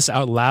reading this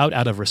out loud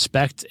out of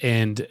respect,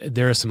 and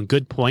there are some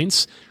good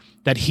points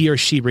that he or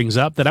she brings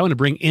up that I want to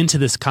bring into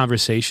this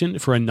conversation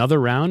for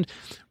another round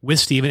with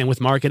Stephen and with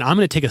Mark. And I'm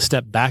going to take a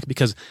step back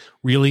because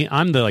really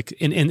I'm the, like,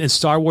 in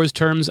Star Wars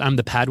terms, I'm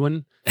the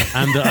Padawan.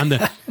 I'm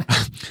the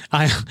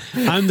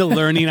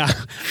learning.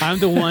 I'm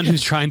the one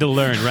who's trying to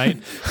learn,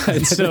 right?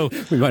 And so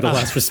we might have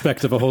lost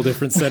respect of a whole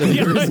different set of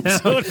viewers now.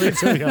 Totally.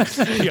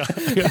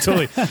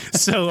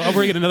 So I'll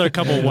bring in another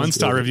couple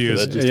 1-star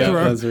reviews who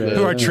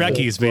are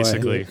Trekkies,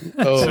 basically.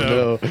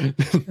 No.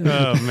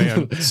 Oh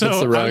man. So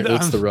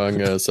it's the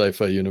wrong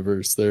sci-fi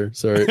universe there.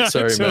 Sorry,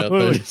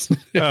 totally.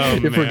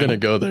 Matt. If we're gonna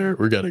go there,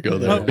 we got to go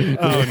there.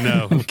 Oh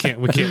no, we can't.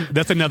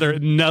 That's another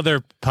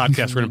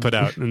podcast we're gonna put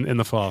out in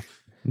the fall.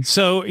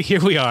 So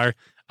here we are.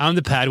 I'm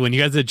the Padawan.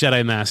 You guys are the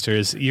Jedi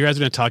Masters. You guys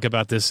are going to talk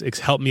about this.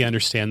 Help me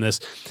understand this.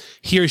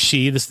 He or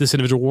she, this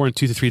individual, Warren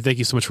 233, thank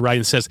you so much for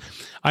writing, says,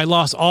 I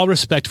lost all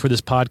respect for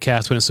this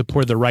podcast when it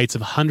supported the rights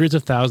of hundreds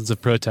of thousands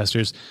of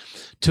protesters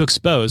to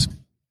expose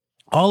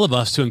all of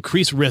us to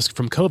increased risk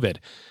from COVID.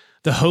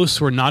 The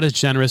hosts were not as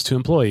generous to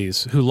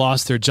employees who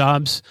lost their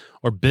jobs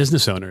or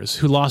business owners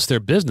who lost their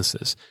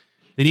businesses.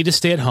 They need to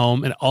stay at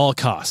home at all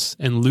costs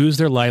and lose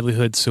their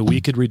livelihood so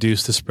we could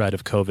reduce the spread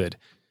of COVID.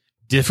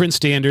 Different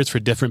standards for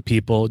different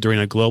people during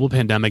a global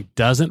pandemic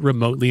doesn't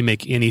remotely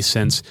make any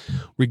sense,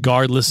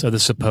 regardless of the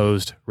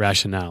supposed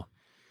rationale.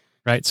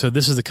 Right? So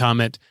this is the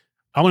comment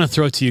I want to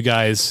throw to you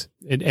guys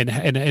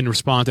and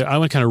respond to. I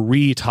want to kind of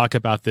re-talk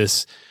about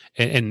this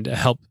and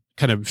help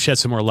kind of shed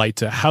some more light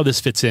to how this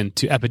fits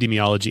into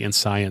epidemiology and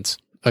science.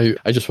 I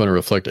just want to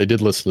reflect. I did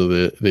listen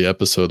to the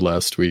episode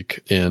last week,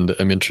 and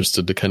I'm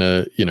interested to kind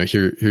of,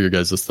 hear your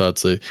guys'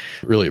 thoughts. I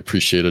really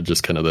appreciated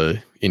just kind of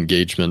the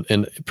engagement,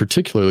 and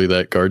particularly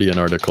that Guardian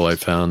article I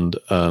found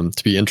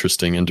to be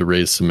interesting and to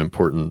raise some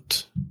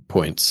important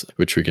points,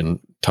 which we can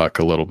talk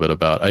a little bit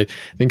about. I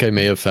think I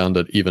may have found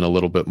it even a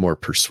little bit more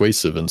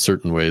persuasive in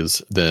certain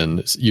ways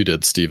than you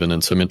did, Stephen.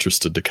 And so I'm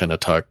interested to kind of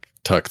talk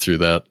through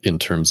that in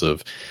terms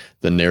of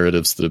the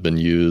narratives that have been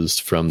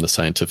used from the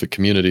scientific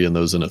community and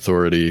those in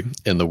authority,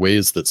 and the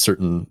ways that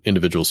certain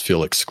individuals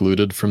feel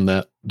excluded from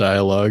that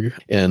dialogue,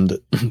 and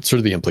sort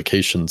of the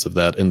implications of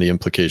that, and the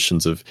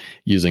implications of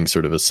using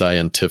sort of a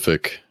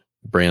scientific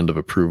brand of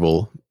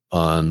approval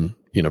on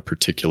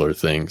particular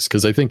things.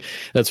 Because I think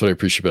that's what I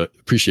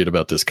appreciate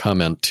about this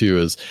comment too,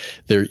 is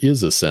there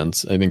is a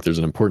sense, I think there's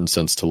an important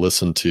sense to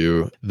listen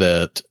to,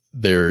 that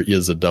there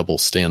is a double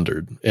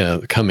standard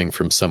coming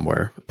from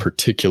somewhere,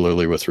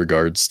 particularly with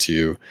regards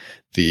to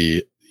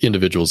the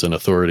individuals in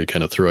authority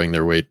kind of throwing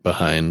their weight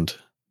behind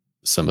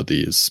some of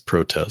these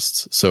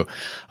protests. So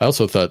I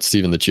also thought,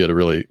 Stephen, that you had a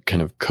really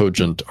kind of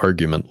cogent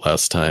argument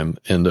last time,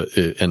 and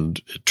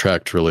it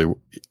tracked really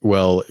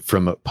well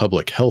from a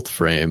public health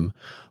frame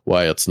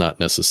why it's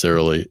not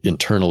necessarily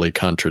internally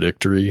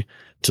contradictory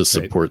to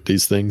support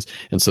these things.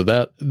 And so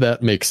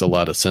that makes a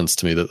lot of sense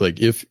to me, that like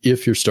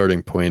if your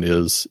starting point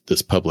is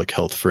this public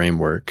health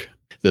framework,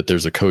 that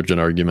there's a cogent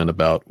argument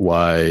about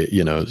why,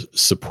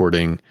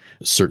 supporting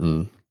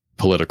certain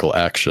political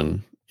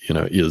action,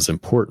 is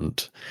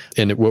important.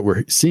 And what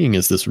we're seeing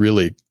is this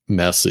really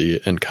messy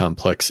and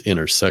complex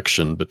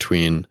intersection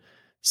between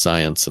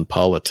science and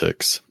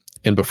politics.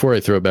 And before I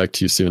throw it back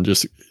to you, Stephen,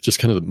 just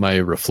kind of my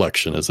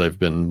reflection as I've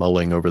been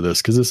mulling over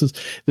this, because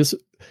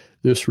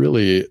this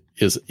really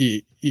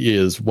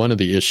is one of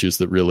the issues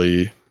that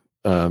really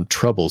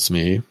troubles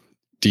me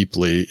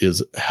deeply,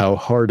 is how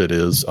hard it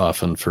is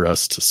often for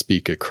us to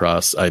speak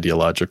across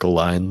ideological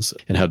lines,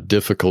 and how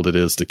difficult it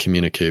is to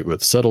communicate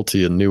with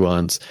subtlety and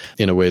nuance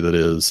in a way that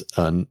is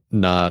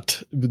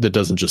that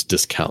doesn't just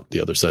discount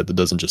the other side, that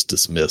doesn't just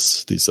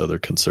dismiss these other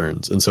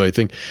concerns. And so I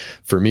think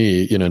for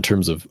me, in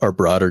terms of our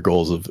broader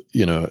goals of,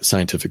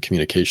 scientific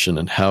communication,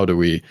 and how do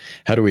we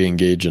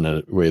engage in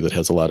a way that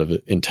has a lot of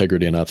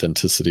integrity and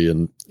authenticity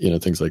and,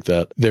 things like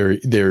that,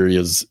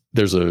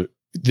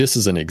 this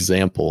is an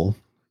example,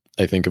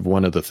 I think, of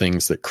one of the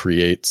things that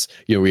creates,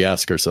 we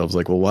ask ourselves,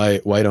 like, well,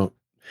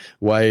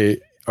 why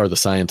are the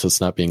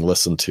scientists not being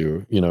listened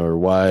to, or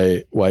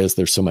why is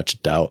there so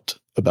much doubt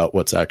about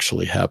what's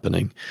actually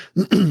happening?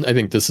 I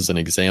think this is an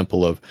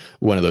example of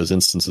one of those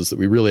instances that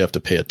we really have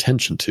to pay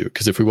attention to,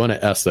 because if we want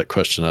to ask that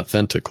question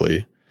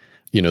authentically,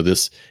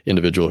 this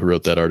individual who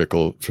wrote that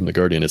article from The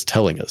Guardian is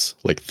telling us,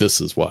 like, this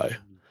is why.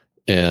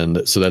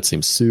 And so that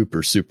seems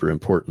super, super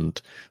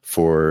important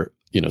for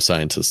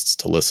scientists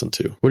to listen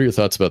to. What are your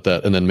thoughts about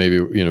that? And then maybe,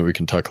 we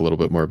can talk a little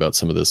bit more about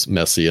some of this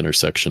messy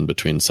intersection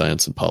between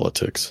science and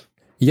politics.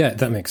 Yeah,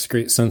 that makes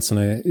great sense. And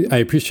I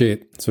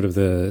appreciate sort of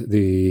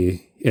the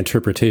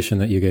interpretation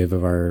that you gave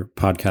of our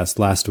podcast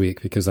last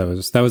week, because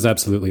that was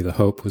absolutely the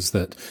hope, was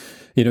that,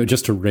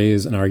 just to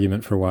raise an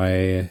argument for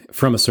why,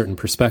 from a certain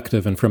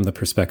perspective, and from the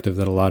perspective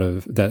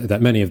that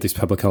that many of these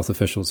public health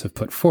officials have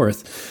put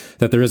forth,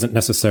 that there isn't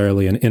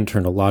necessarily an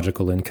internal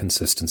logical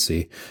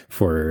inconsistency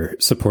for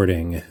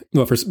supporting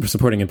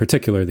in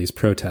particular these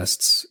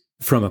protests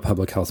from a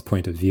public health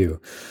point of view.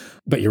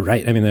 But you're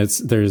right. I mean,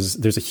 there's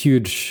a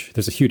huge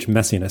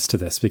messiness to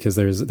this, because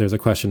there's a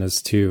question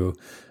as to,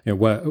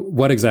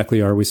 what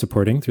exactly are we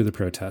supporting through the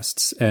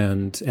protests,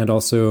 and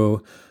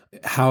also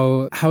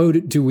how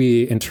do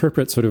we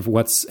interpret sort of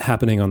what's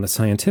happening on the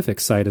scientific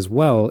side as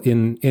well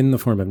in the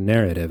form of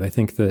narrative? I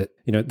think that,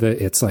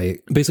 it's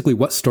like, basically,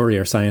 what story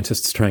are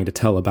scientists trying to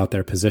tell about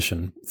their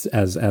position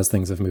as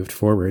things have moved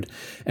forward?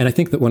 And I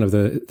think that one of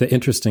the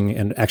interesting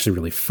and actually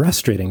really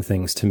frustrating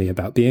things to me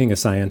about being a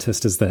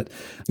scientist is that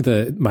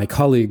my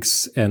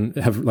colleagues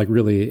have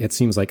really, it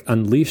seems like,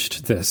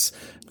 unleashed these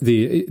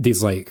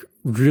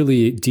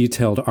really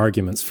detailed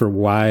arguments for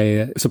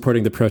why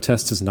supporting the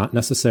protests is not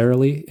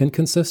necessarily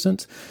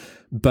inconsistent.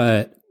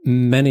 But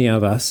many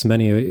of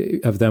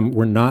them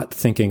were not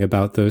thinking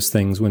about those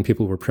things when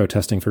people were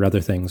protesting for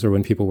other things, or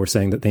when people were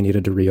saying that they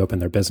needed to reopen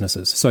their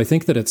businesses. So I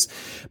think that it's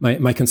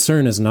my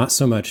concern is not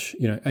so much,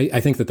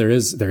 I think that there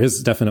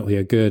is definitely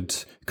a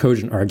good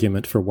cogent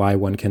argument for why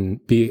one can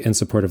be in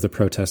support of the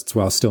protests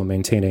while still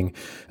maintaining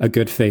a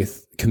good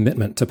faith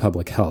commitment to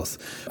public health.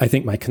 I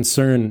think my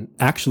concern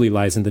actually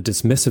lies in the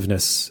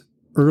dismissiveness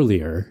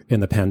earlier in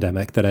the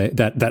pandemic that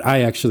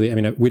I actually,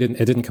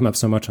 it didn't come up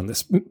so much on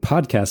this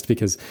podcast,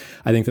 because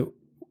I think that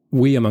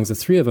we, amongst the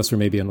three of us, were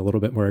maybe in a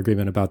little bit more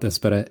agreement about this,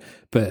 but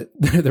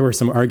there were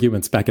some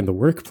arguments back in the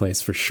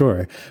workplace, for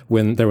sure,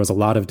 when there was a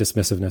lot of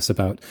dismissiveness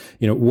about,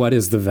 what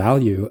is the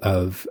value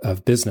of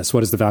business?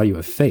 What is the value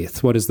of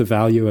faith? What is the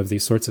value of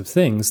these sorts of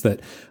things that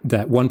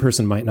one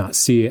person might not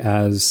see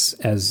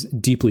as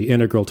deeply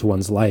integral to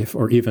one's life,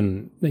 or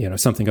even,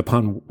 something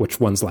upon which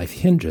one's life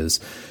hinges?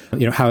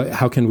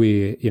 How can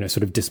we,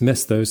 sort of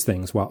dismiss those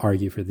things while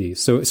argue for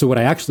these? So what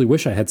I actually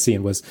wish I had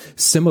seen was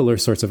similar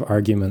sorts of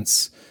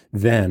arguments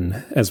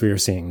then as we are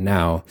seeing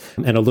now,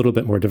 and a little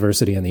bit more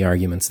diversity in the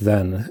arguments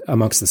then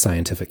amongst the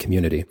scientific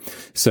community.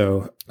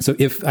 So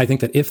I think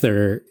that if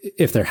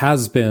there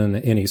has been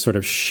any sort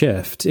of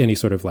shift, any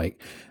sort of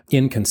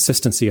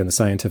inconsistency in the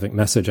scientific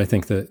message, I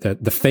think that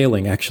the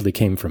failing actually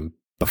came from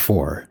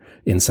before,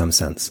 in some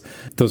sense.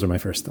 Those are my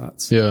first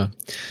thoughts. Yeah.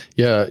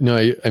 No,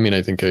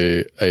 I think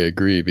I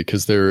agree,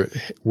 because there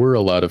were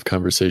a lot of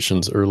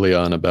conversations early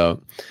on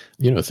about,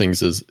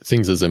 things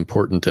as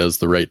important as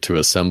the right to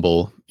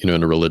assemble, in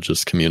a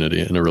religious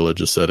community, in a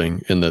religious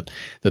setting, and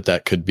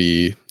that could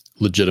be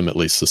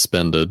legitimately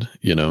suspended,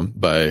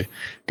 by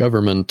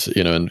government,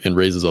 and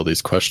raises all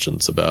these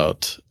questions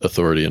about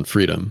authority and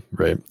freedom,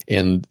 right?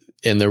 And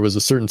there was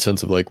a certain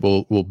sense of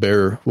we'll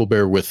bear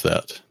with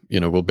that.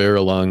 We'll bear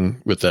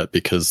along with that,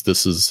 because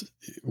this is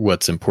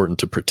what's important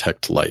to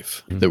protect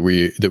life. Mm-hmm.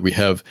 That we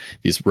have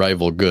these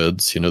rival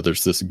goods.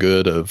 There's this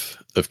good of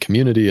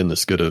community, and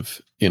this good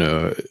of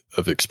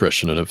of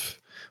expression, and of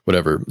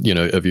whatever,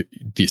 of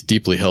these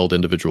deeply held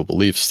individual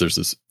beliefs. There's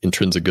this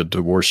intrinsic good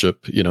to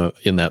worship,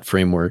 in that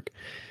framework.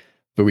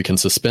 But we can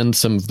suspend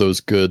some of those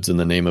goods in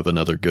the name of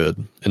another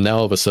good. And now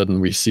all of a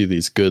sudden we see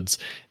these goods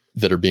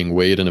that are being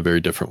weighed in a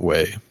very different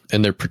way.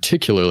 And they're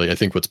I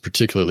think what's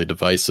particularly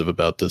divisive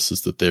about this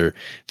is that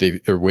they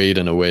are weighed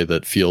in a way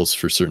that feels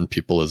for certain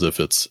people as if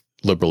it's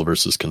liberal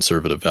versus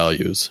conservative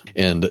values.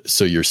 And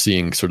so you're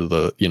seeing sort of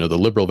the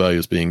liberal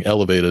values being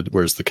elevated,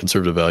 whereas the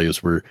conservative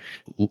values were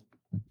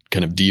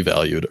kind of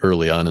devalued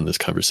early on in this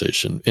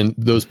conversation. And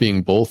those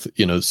being both,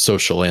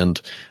 social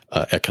and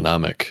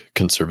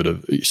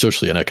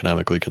socially and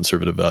economically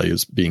conservative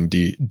values being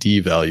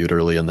devalued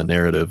early in the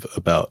narrative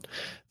about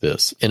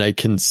this. And I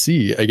can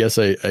see, I guess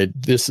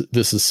this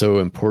is so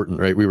important,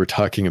 right? We were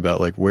talking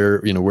about like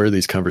where are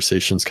these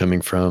conversations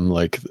coming from?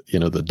 Like,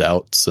 the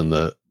doubts and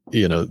that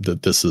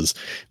this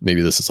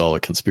is all a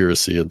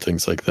conspiracy and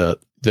things like that.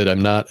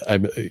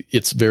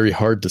 It's very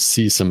hard to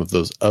see some of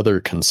those other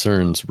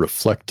concerns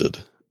reflected,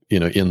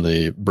 in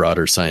the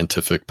broader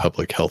scientific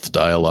public health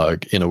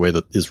dialogue in a way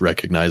that is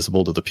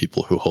recognizable to the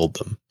people who hold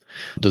them.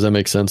 Does that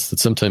make sense? That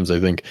sometimes I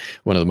think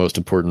one of the most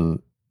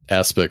important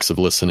aspects of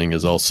listening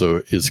is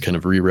kind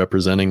of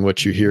re-representing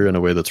what you hear in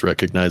a way that's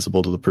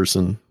recognizable to the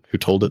person who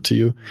told it to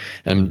you.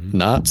 And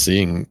not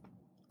seeing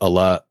a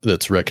lot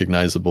that's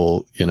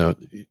recognizable,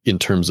 in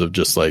terms of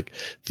just like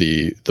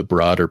the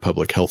broader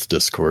public health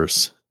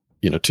discourse,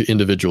 to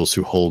individuals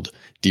who hold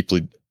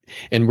deeply,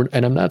 and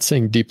I'm not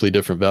saying deeply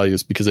different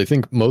values, because I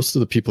think most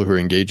of the people who are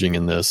engaging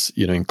in this,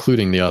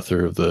 including the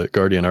author of the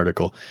Guardian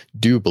article,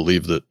 do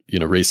believe that,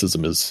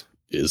 racism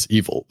is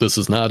evil. This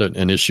is not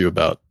an issue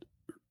about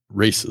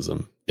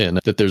racism,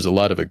 and that there's a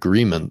lot of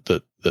agreement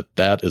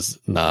that is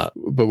not.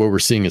 But what we're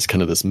seeing is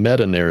kind of this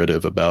meta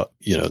narrative about,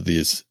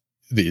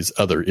 these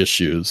other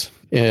issues.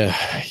 Yeah,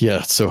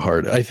 it's so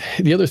hard.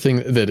 The other thing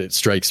that it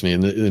strikes me,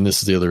 and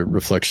this is the other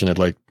reflection I'd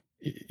like,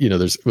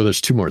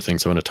 there's two more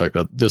things I want to talk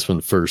about. This one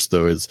first,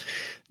 though, is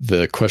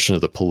the question of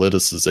the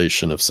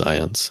politicization of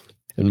science.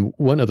 And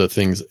one of the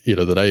things,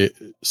 that I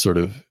sort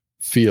of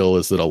feel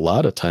is that a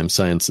lot of times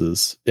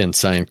sciences and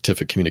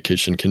scientific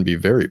communication can be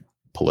very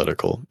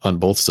political on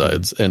both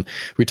sides. And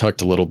we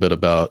talked a little bit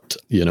about,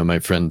 my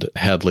friend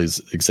Hadley's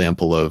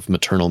example of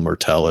maternal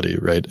mortality,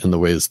 right? And the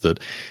ways that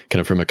kind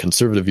of from a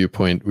conservative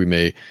viewpoint, we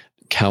may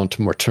count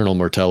maternal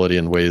mortality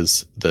in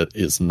ways that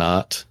is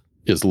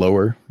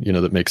lower,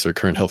 that makes our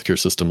current healthcare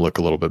system look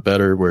a little bit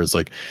better. Whereas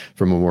like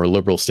from a more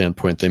liberal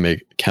standpoint, they may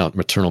count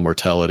maternal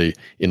mortality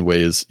in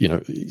ways,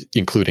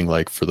 including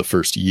like for the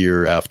first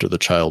year after the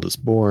child is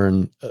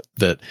born,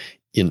 that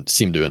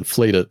seem to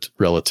inflate it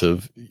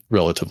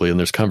relatively. And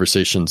there's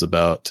conversations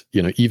about,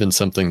 even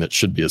something that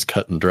should be as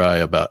cut and dry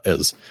about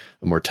as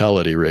a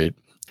mortality rate,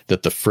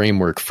 that the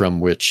framework from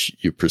which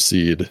you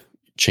proceed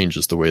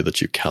changes the way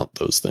that you count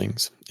those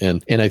things.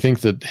 And I think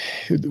that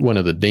one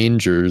of the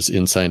dangers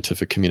in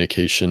scientific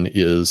communication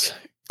is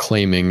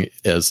claiming,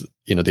 as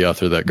the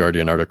author of that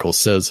Guardian article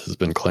has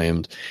been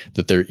claimed,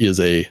 that there is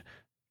a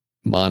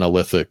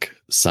monolithic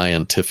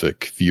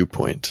scientific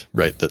viewpoint,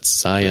 right? That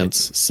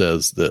science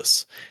says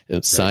this,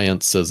 and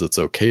science says it's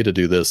okay to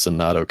do this and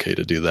not okay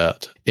to do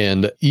that.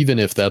 And even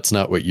if that's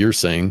not what you're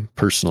saying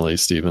personally,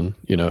 Stephen,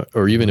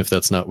 or even if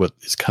that's not what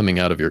is coming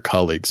out of your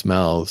colleagues'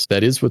 mouths,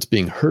 that is what's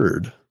being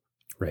heard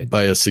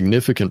by a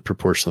significant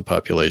proportion of the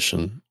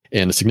population,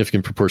 and a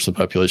significant proportion of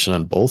the population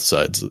on both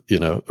sides,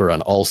 or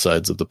on all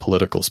sides of the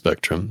political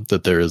spectrum,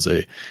 that there is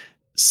a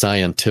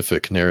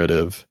scientific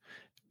narrative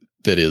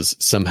that is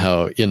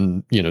somehow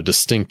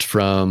distinct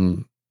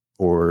from,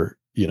 or,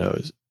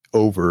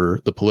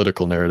 over the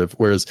political narrative.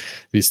 Whereas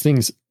these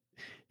things,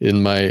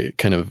 in my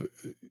kind of,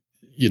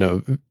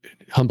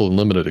 humble and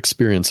limited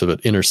experience of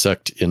it,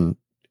 intersect in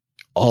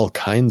all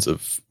kinds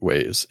of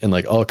ways, and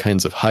like all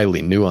kinds of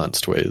highly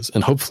nuanced ways.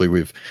 And hopefully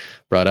we've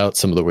brought out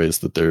some of the ways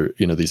that there,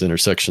 these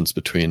intersections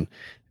between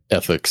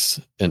ethics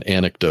and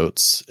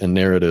anecdotes and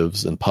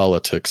narratives and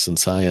politics and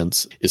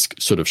science is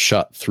sort of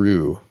shot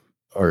through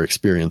our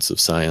experience of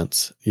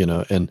science,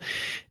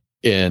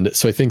 and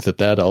so I think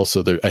that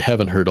also I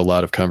haven't heard a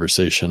lot of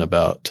conversation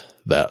about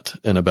that,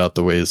 and about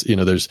the ways,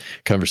 there's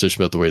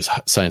conversation about the ways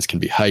science can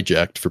be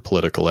hijacked for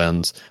political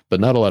ends, but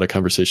not a lot of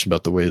conversation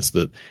about the ways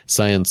that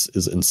science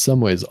is in some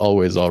ways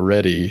always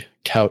already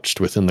couched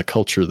within the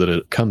culture that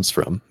it comes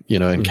from,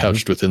 and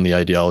couched within the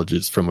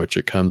ideologies from which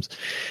it comes.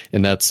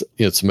 And that's,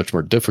 it's a much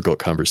more difficult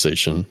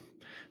conversation,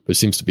 but it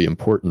seems to be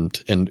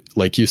important. And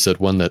like you said,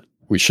 one that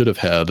we should have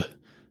had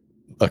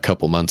a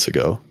couple months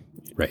ago,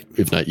 right?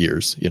 If not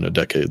years,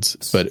 decades,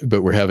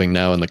 but we're having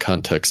now in the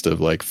context of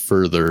like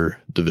further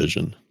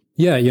division.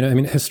 Yeah,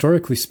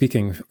 historically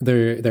speaking,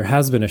 there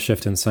has been a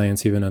shift in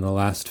science even in the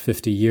last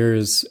 50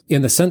 years,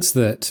 in the sense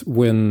that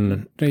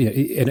when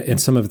in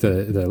some of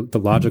the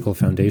logical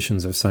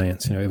foundations of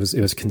science, it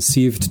was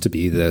conceived to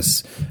be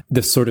this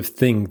sort of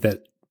thing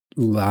that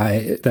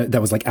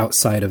was like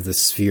outside of the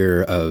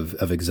sphere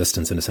of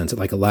existence, in a sense. It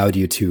like allowed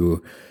you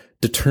to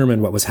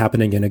determine what was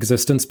happening in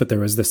existence, but there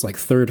was this like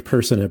third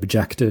person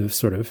objective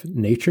sort of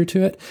nature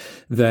to it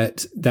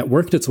that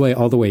worked its way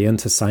all the way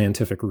into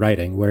scientific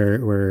writing,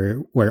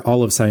 where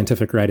all of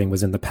scientific writing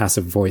was in the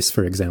passive voice.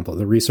 For example,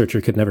 the researcher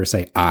could never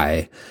say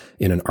I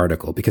in an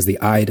article because the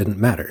I didn't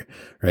matter,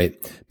 right?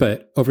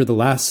 But over the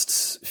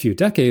last few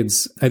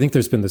decades, I think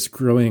there's been this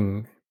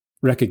growing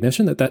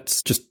recognition that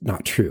that's just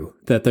not true,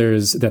 that there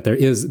is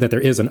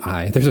an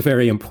I. There's a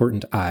very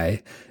important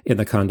I in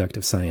the conduct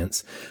of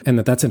science, and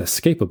that's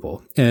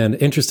inescapable. And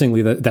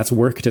interestingly, that's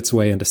worked its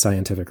way into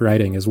scientific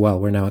writing as well,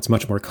 where now it's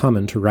much more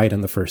common to write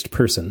in the first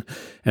person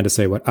and to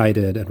say what I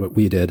did and what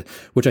we did,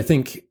 which I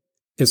think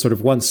is sort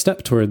of one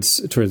step towards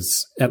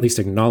at least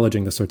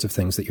acknowledging the sorts of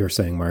things that you're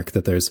saying, Mark,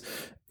 that there's,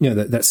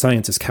 that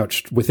science is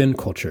couched within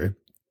culture.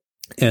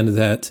 And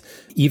that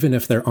even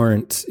if there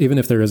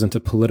isn't a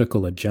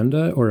political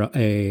agenda or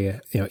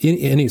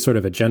any sort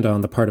of agenda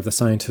on the part of the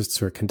scientists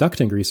who are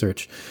conducting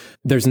research,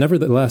 there's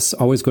nevertheless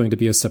always going to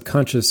be a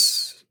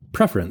subconscious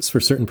preference for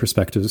certain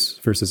perspectives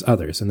versus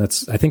others. And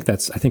I think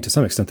to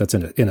some extent that's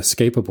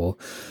inescapable,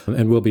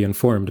 and will be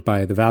informed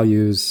by the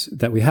values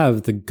that we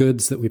have, the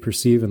goods that we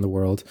perceive in the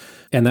world,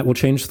 and that will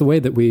change the way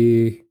that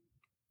we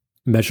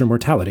measure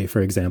mortality, for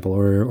example,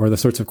 or the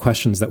sorts of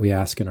questions that we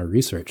ask in our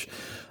research.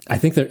 I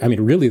think that,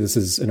 really, this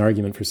is an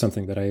argument for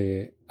something that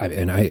I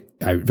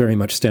very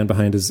much stand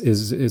behind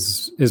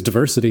is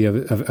diversity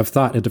of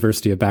thought and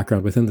diversity of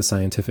background within the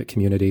scientific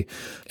community.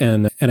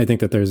 And I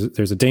think that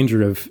there's a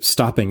danger of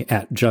stopping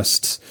at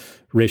just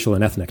racial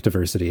and ethnic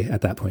diversity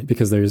at that point,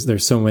 because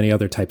there's so many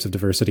other types of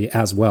diversity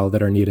as well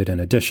that are needed in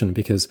addition,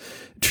 because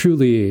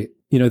truly,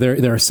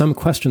 there are some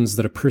questions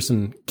that a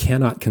person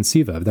cannot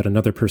conceive of that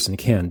another person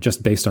can,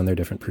 just based on their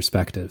different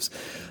perspectives.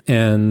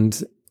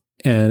 And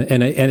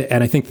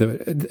I think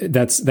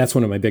that's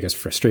one of my biggest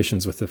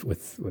frustrations with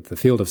the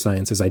field of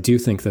science is I do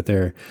think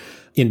that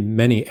in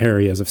many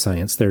areas of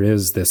science, there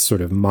is this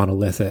sort of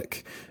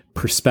monolithic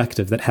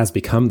perspective that has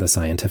become the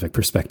scientific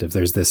perspective.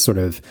 There's this sort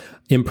of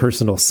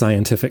impersonal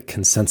scientific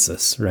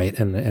consensus, right?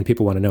 And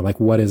people want to know, like,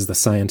 what is the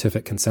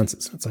scientific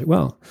consensus? It's like,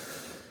 well,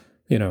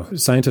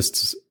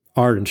 scientists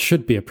are and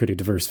should be a pretty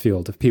diverse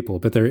field of people,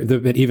 but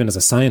even as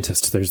a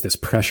scientist, there's this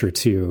pressure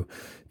to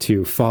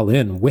fall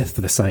in with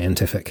the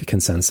scientific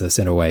consensus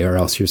in a way, or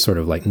else you're sort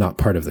of like not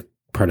part of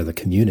the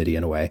community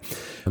in a way.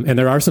 And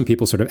there are some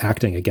people sort of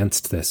acting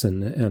against this,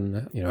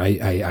 and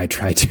I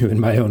try to in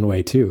my own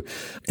way too.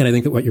 And I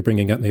think that what you're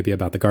bringing up maybe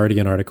about the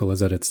Guardian article is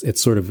that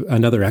it's sort of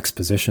another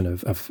exposition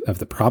of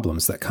the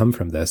problems that come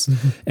from this,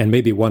 and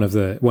maybe one of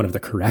the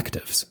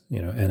correctives.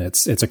 And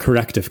it's a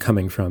corrective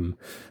coming from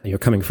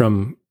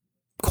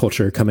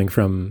culture, coming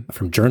from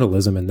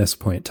journalism in this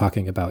point,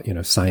 talking about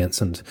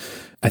science, and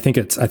I think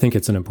it's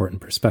an important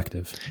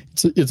perspective.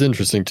 It's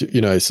interesting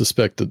to I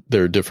suspect that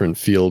there are different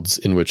fields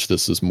in which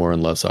this is more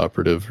and less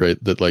operative, right?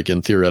 That like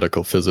in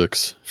theoretical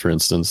physics, for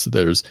instance,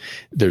 there's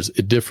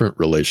a different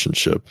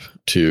relationship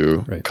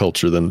to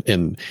culture than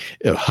in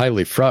a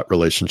highly fraught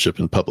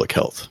relationship in public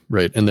health,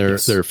 right? And there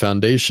are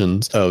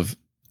foundations of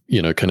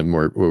kind of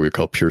more what we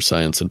call pure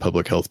science and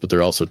public health, but there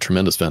are also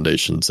tremendous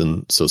foundations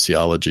in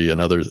sociology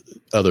and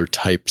other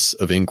types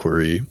of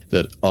inquiry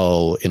that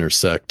all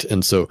intersect.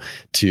 And so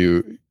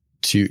to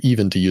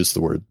use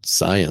the word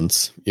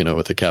science,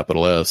 with a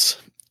capital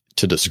S,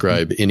 to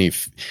describe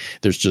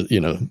there's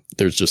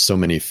just so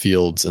many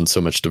fields and so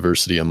much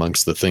diversity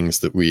amongst the things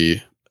that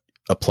we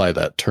apply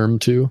that term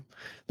to,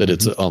 that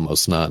it's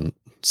almost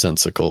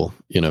nonsensical,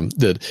 and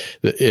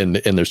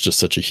there's just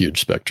such a huge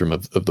spectrum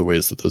of the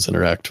ways that those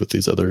interact with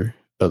these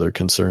other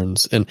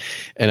concerns. And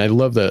I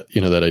love that,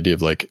 that idea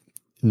of like,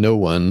 no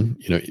one,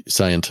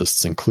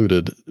 scientists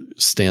included,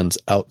 stands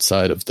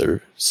outside of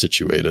their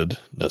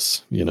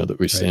situatedness,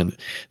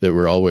 that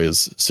we're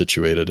always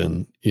situated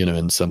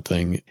in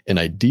something. And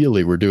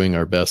ideally, we're doing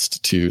our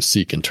best to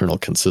seek internal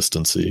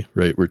consistency,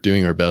 right? We're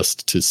doing our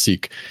best to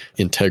seek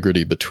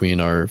integrity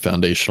between our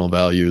foundational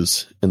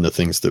values and the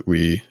things that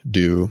we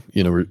do.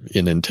 We're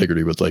in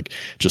integrity with like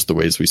just the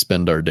ways we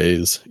spend our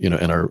days,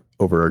 and our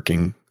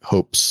overarching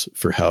hopes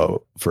for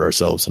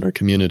ourselves and our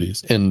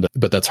communities.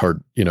 But that's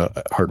hard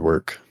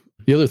work.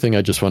 The other thing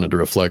I just wanted to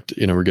reflect,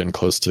 we're getting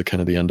close to kind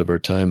of the end of our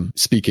time.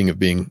 Speaking of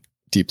being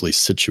deeply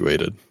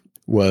situated,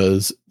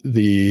 was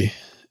I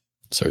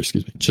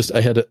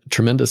had a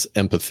tremendous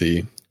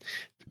empathy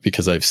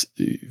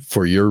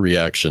for your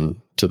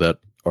reaction to that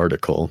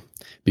article,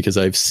 because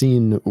I've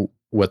seen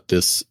what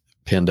this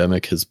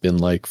pandemic has been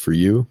like for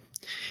you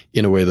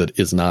in a way that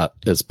is not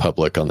as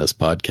public on this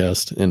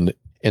podcast.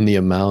 And the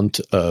amount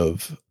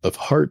of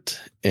heart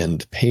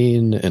and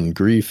pain and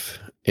grief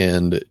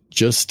and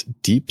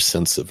just deep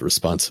sense of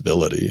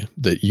responsibility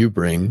that you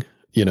bring,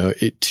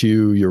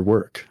 to your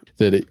work,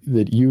 that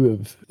you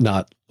have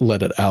not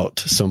let it out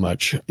so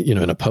much, in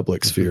a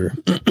public sphere,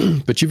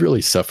 but you've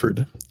really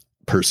suffered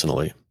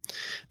personally,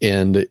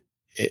 and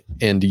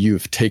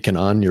you've taken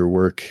on your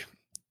work,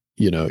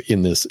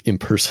 in this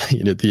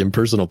the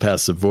impersonal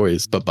passive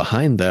voice, but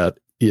behind that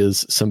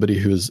is somebody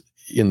who's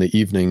in the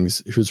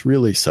evenings who's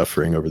really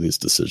suffering over these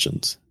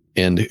decisions,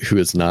 and who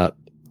is not,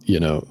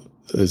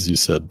 as you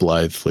said,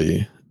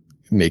 blithely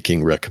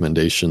making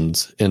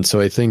recommendations. And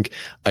so I think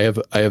I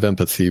have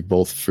empathy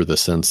both for the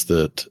sense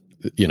that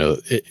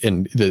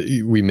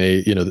we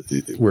may,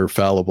 we're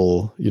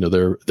fallible.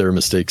 There are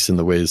mistakes in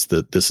the ways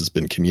that this has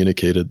been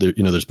communicated.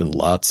 There's been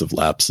lots of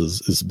lapses.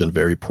 This has been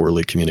very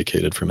poorly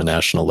communicated from a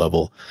national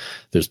level.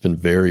 There's been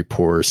very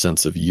poor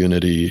sense of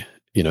unity,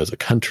 as a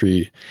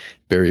country,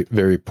 very,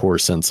 very poor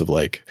sense of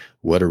like,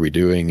 what are we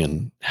doing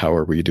and how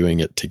are we doing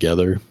it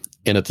together?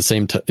 And at the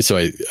same time, so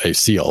I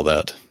see all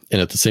that. And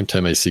at the same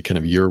time, I see kind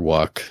of your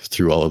walk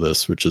through all of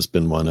this, which has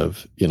been one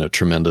of,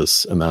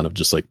 tremendous amount of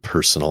just like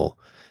personal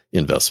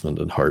investment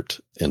and heart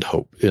and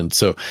hope. And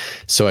so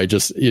I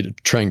just,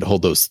 trying to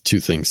hold those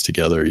two things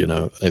together,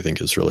 I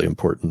think is really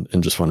important,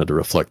 and just wanted to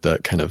reflect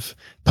that kind of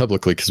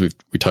publicly, because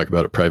we talk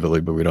about it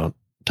privately, but we don't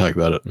talk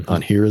about it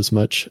on here as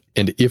much.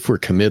 And if we're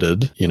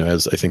committed,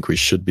 as I think we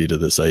should be, to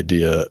this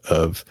idea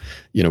of,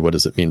 what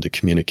does it mean to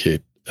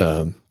communicate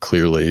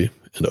clearly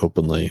and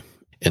openly,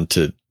 and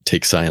to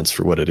take science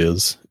for what it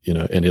is,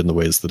 and in the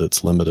ways that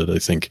it's limited, I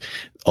think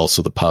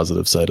also the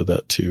positive side of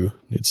that too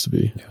needs to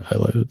be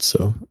highlighted.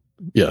 So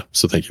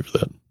thank you for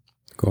that.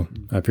 Cool.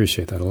 I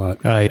appreciate that a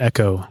lot. I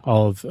echo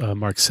all of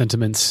Mark's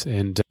sentiments.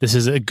 And this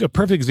is a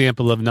perfect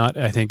example of not,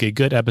 I think, a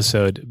good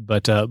episode,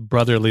 but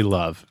brotherly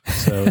love.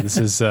 So this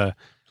is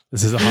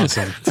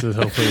awesome. So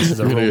hopefully this is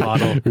a role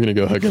model. We're going to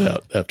go hug it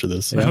out after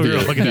this. Yeah, we're going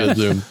to hug it out.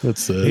 Zoom.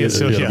 That's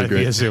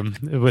via Zoom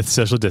with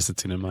social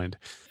distancing in mind.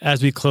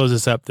 As we close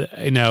this up,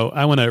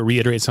 I want to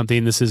reiterate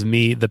something. This is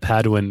me, the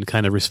Padawan,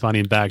 kind of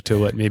responding back to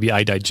what maybe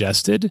I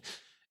digested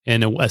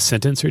in a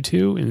sentence or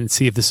two, and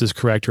see if this is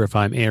correct or if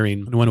I'm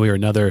erring in one way or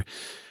another.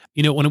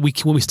 When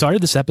we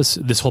started this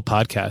episode, this whole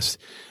podcast,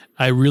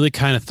 I really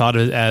kind of thought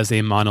of it as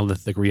a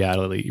monolithic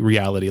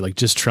reality, like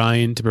just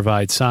trying to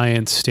provide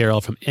science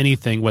sterile from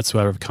anything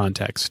whatsoever of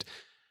context.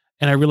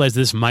 And I realized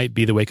this might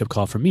be the wake-up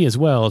call for me as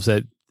well, is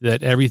that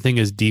everything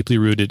is deeply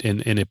rooted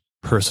in a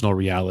personal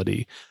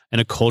reality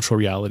and a cultural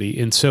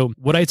reality. And so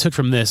what I took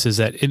from this is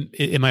that,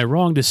 am I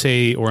wrong to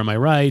say, or am I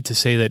right to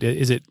say that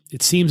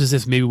it seems as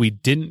if maybe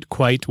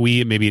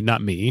maybe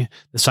not me,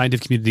 the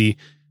scientific community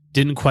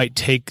didn't quite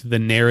take the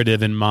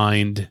narrative in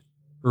mind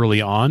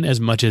early on as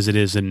much as it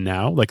is in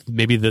now. Like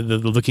maybe the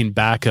looking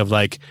back of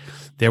like,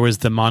 there was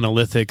the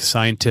monolithic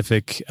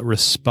scientific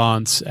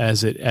response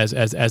as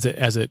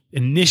it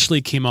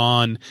initially came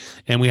on,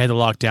 and we had to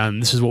lock down,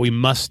 this is what we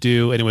must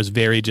do. And it was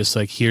very just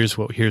like, here's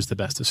the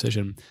best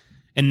decision.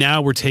 And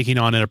now we're taking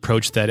on an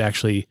approach that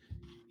actually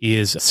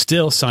is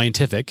still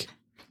scientific,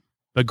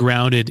 but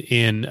grounded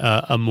in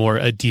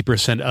a deeper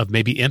sense of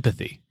maybe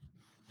empathy,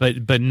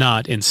 but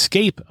not in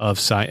scape of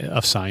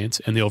science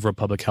and the overall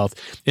public health.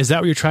 Is that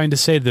what you're trying to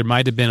say? There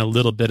might have been a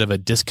little bit of a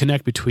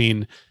disconnect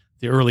between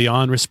the early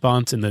on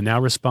response and the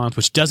now response,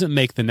 which doesn't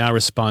make the now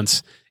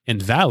response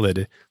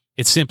invalid.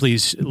 It simply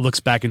looks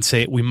back and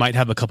say we might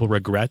have a couple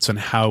regrets on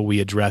how we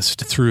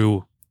addressed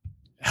through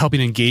helping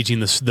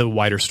engaging the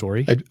wider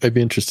story. I'd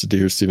be interested to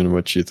hear, Stephen,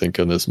 what you think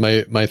on this.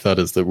 My thought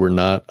is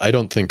that I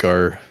don't think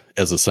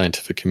as a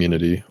scientific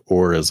community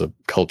or as a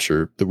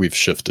culture, that we've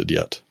shifted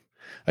yet.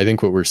 I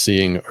think what we're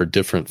seeing are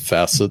different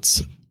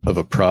facets of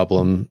a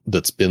problem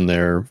that's been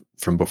there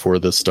from before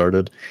this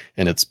started,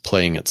 and it's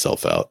playing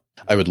itself out.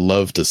 I would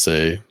love to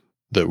say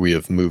that we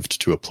have moved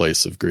to a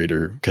place of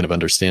greater kind of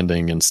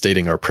understanding and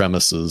stating our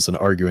premises and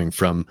arguing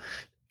from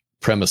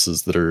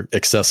premises that are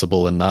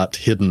accessible and not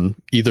hidden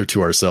either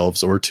to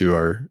ourselves or to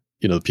our,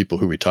 the people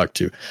who we talk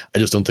to. I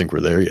just don't think we're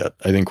there yet.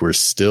 I think we're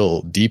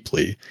still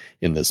deeply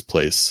in this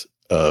place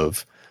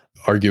of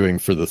arguing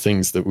for the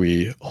things that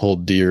we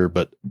hold dear,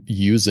 but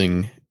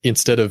using,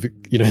 instead of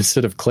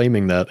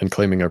claiming that and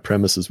claiming our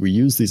premises, we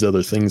use these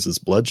other things as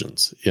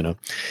bludgeons,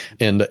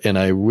 and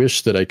I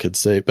wish that I could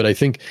say, but I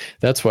think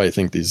that's why I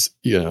think these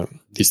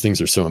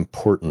things are so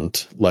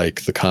important,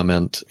 like the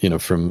comment,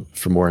 from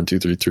Warren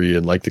 233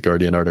 and like the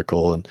Guardian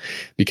article. And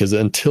because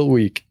until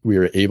we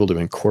are able to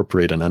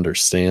incorporate and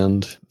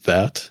understand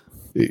that,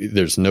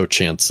 there's no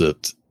chance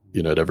that,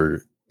 it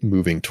ever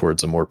moving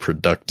towards a more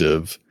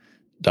productive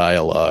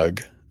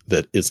dialogue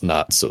that is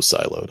not so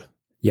siloed.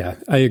 Yeah,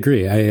 I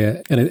agree.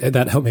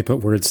 That helped me put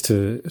words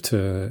to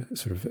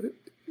sort of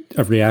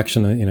a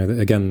reaction.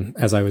 Again,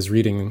 as I was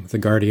reading the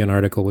Guardian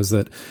article, was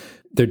that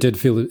there did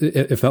feel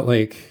it felt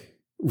like,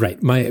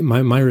 right.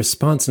 My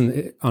response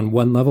on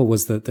one level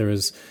was that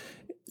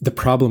the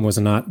problem was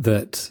not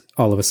that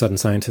all of a sudden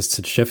scientists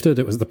had shifted.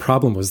 The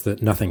problem was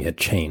that nothing had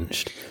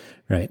changed.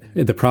 Right.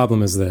 The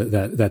problem is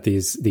that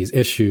these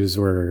issues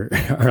are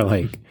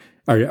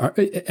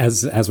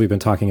as we've been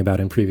talking about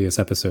in previous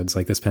episodes,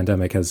 like this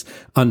pandemic has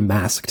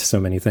unmasked so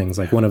many things.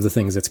 Like one of the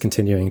things it's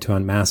continuing to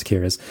unmask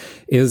here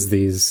is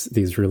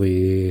these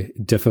really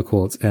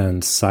difficult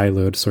and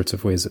siloed sorts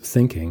of ways of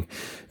thinking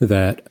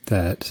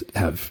that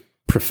have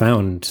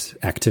profound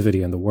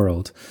activity in the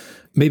world.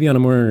 Maybe on a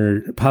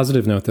more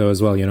positive note, though,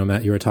 as well,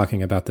 Matt, you were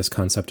talking about this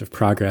concept of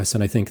progress.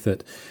 And I think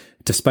that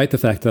despite the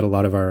fact that a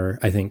lot of our,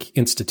 I think,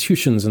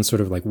 institutions and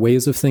sort of like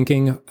ways of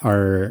thinking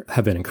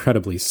have been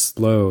incredibly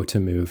slow to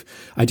move,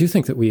 I do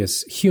think that we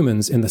as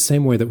humans, in the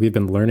same way that we've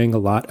been learning a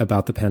lot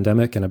about the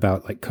pandemic and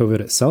about like COVID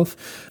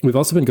itself, we've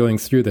also been going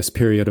through this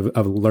period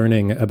of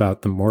learning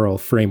about the moral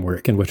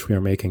framework in which we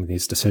are making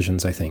these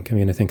decisions, I think. I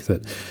mean, I think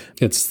that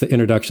it's the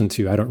introduction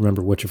to, I don't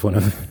remember which of one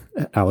of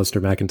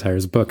Alistair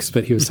McIntyre's books,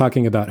 but he was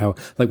talking about how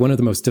like one of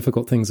the most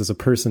difficult things as a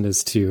person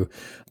is to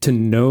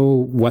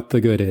know what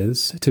the good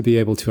is, to be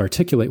able to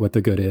articulate what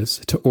the good is,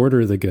 to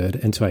order the good,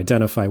 and to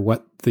identify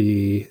what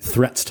the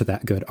threats to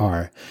that good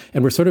are.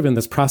 And we're sort of in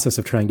this process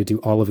of trying to do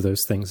all of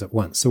those things at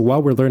once. So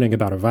while we're learning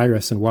about a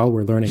virus and while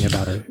we're learning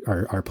about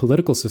our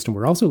political system,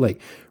 we're also like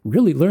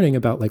really learning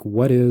about like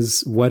what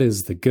is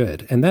the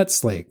good. And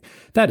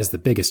that is the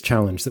biggest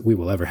challenge that we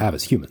will ever have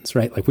as humans,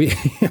 right? Like we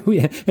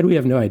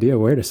have no idea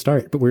where to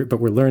start, but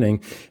we're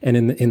learning. And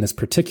in this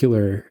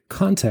particular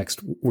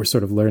context, we're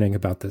sort of learning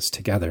about this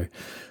together.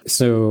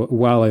 So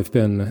while I've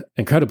been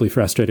incredibly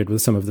frustrated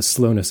with some of the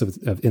slowness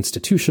of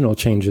institutional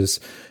changes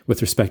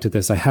with respect to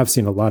this, I have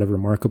seen a lot of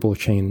remarkable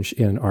change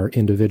in our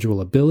individual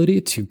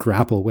ability to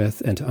grapple with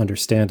and to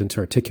understand and to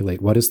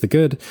articulate what is the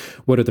good,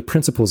 what are the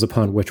principles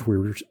upon which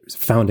we're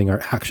founding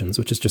our actions,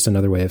 which is just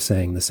another way of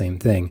saying the same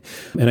thing.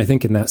 And I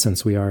think in that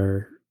sense, we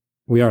are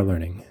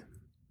learning.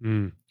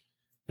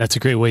 That's a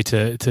great way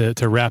to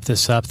wrap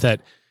this up.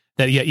 That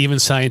yeah, even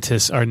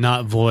scientists are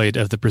not void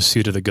of the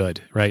pursuit of the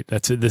good, right?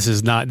 That's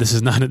not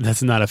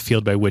a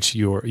field by which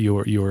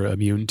you're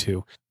immune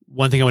to.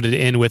 One thing I wanted to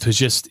end with was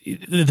just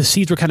the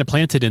seeds were kind of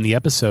planted in the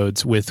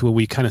episodes with when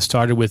we kind of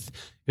started with,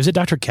 was it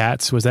Dr.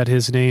 Katz? Was that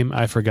his name?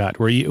 I forgot.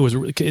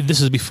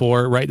 This is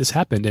before, right? This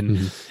happened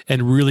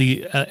and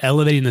really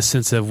elevating the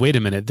sense of, wait a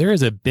minute, there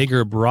is a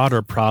bigger,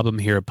 broader problem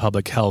here of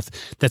public health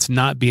that's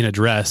not being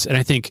addressed. And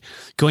I think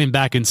going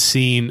back and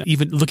seeing,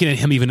 even looking at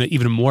him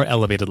even more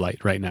elevated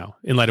light right now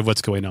in light of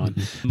what's going on,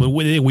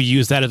 we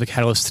use that as a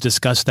catalyst to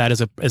discuss that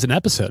as an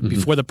episode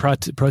before the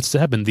protests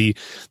happened.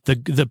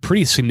 The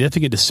pretty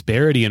significant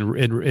disparity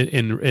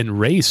in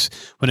race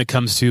when it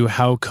comes to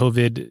how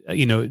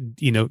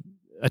COVID,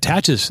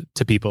 attaches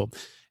to people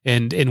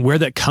and where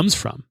that comes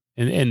from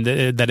and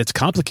that it's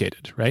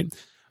complicated, right?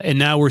 And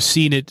now we're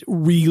seeing it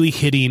really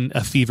hitting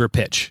a fever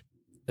pitch.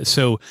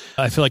 So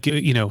I feel like,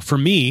 for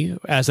me,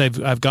 as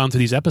I've gone through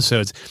these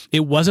episodes, it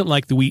wasn't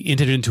like we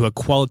entered into a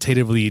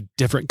qualitatively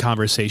different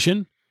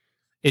conversation.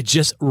 It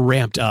just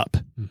ramped up.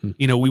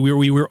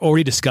 We were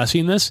already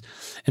discussing this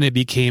and it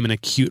became an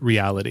acute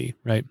reality,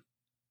 right?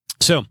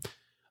 So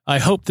I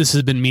hope this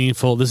has been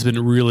meaningful. This has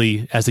been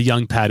really, as a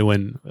young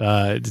Padawan,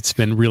 it's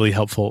been really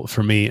helpful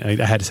for me.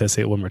 I had to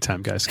say it one more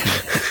time, guys. Come on,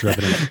 rub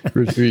it in.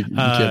 You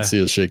can't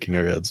see us shaking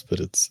our heads, but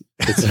it's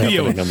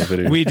happening on the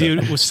video. We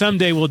do.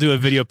 Someday we'll do a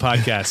video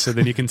podcast, so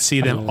then you can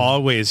see them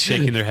always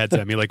shaking their heads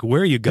at me, like,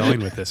 "Where are you going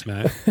with this,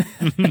 Matt?"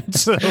 And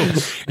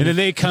then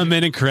they come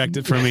in and correct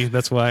it for me.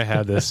 That's why I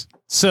have this.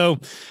 So,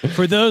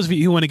 for those of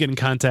you who want to get in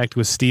contact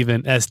with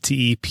Stephen,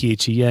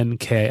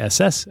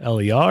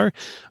 StephenKissler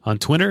on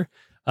Twitter.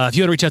 If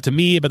you want to reach out to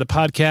me about the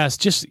podcast,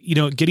 just,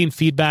 getting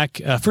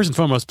feedback, first and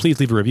foremost, please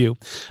leave a review.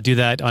 Do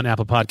that on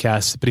Apple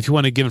Podcasts. But if you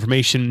want to give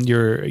information,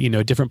 you're,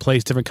 a different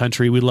place, different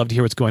country, we'd love to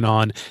hear what's going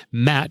on.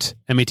 Matt,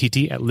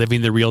 M-A-T-T, at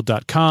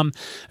livingthereal.com.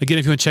 Again,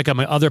 if you want to check out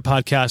my other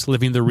podcast,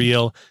 Living the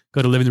Real,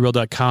 go to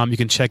livingthereal.com. You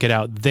can check it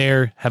out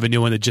there. Have a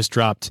new one that just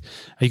dropped.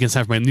 You can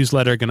sign up for my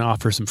newsletter. Going to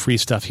offer some free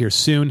stuff here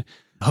soon.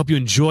 I hope you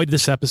enjoyed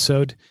this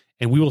episode,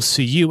 and we will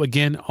see you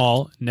again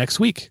all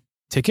next week.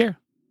 Take care.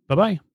 Bye-bye.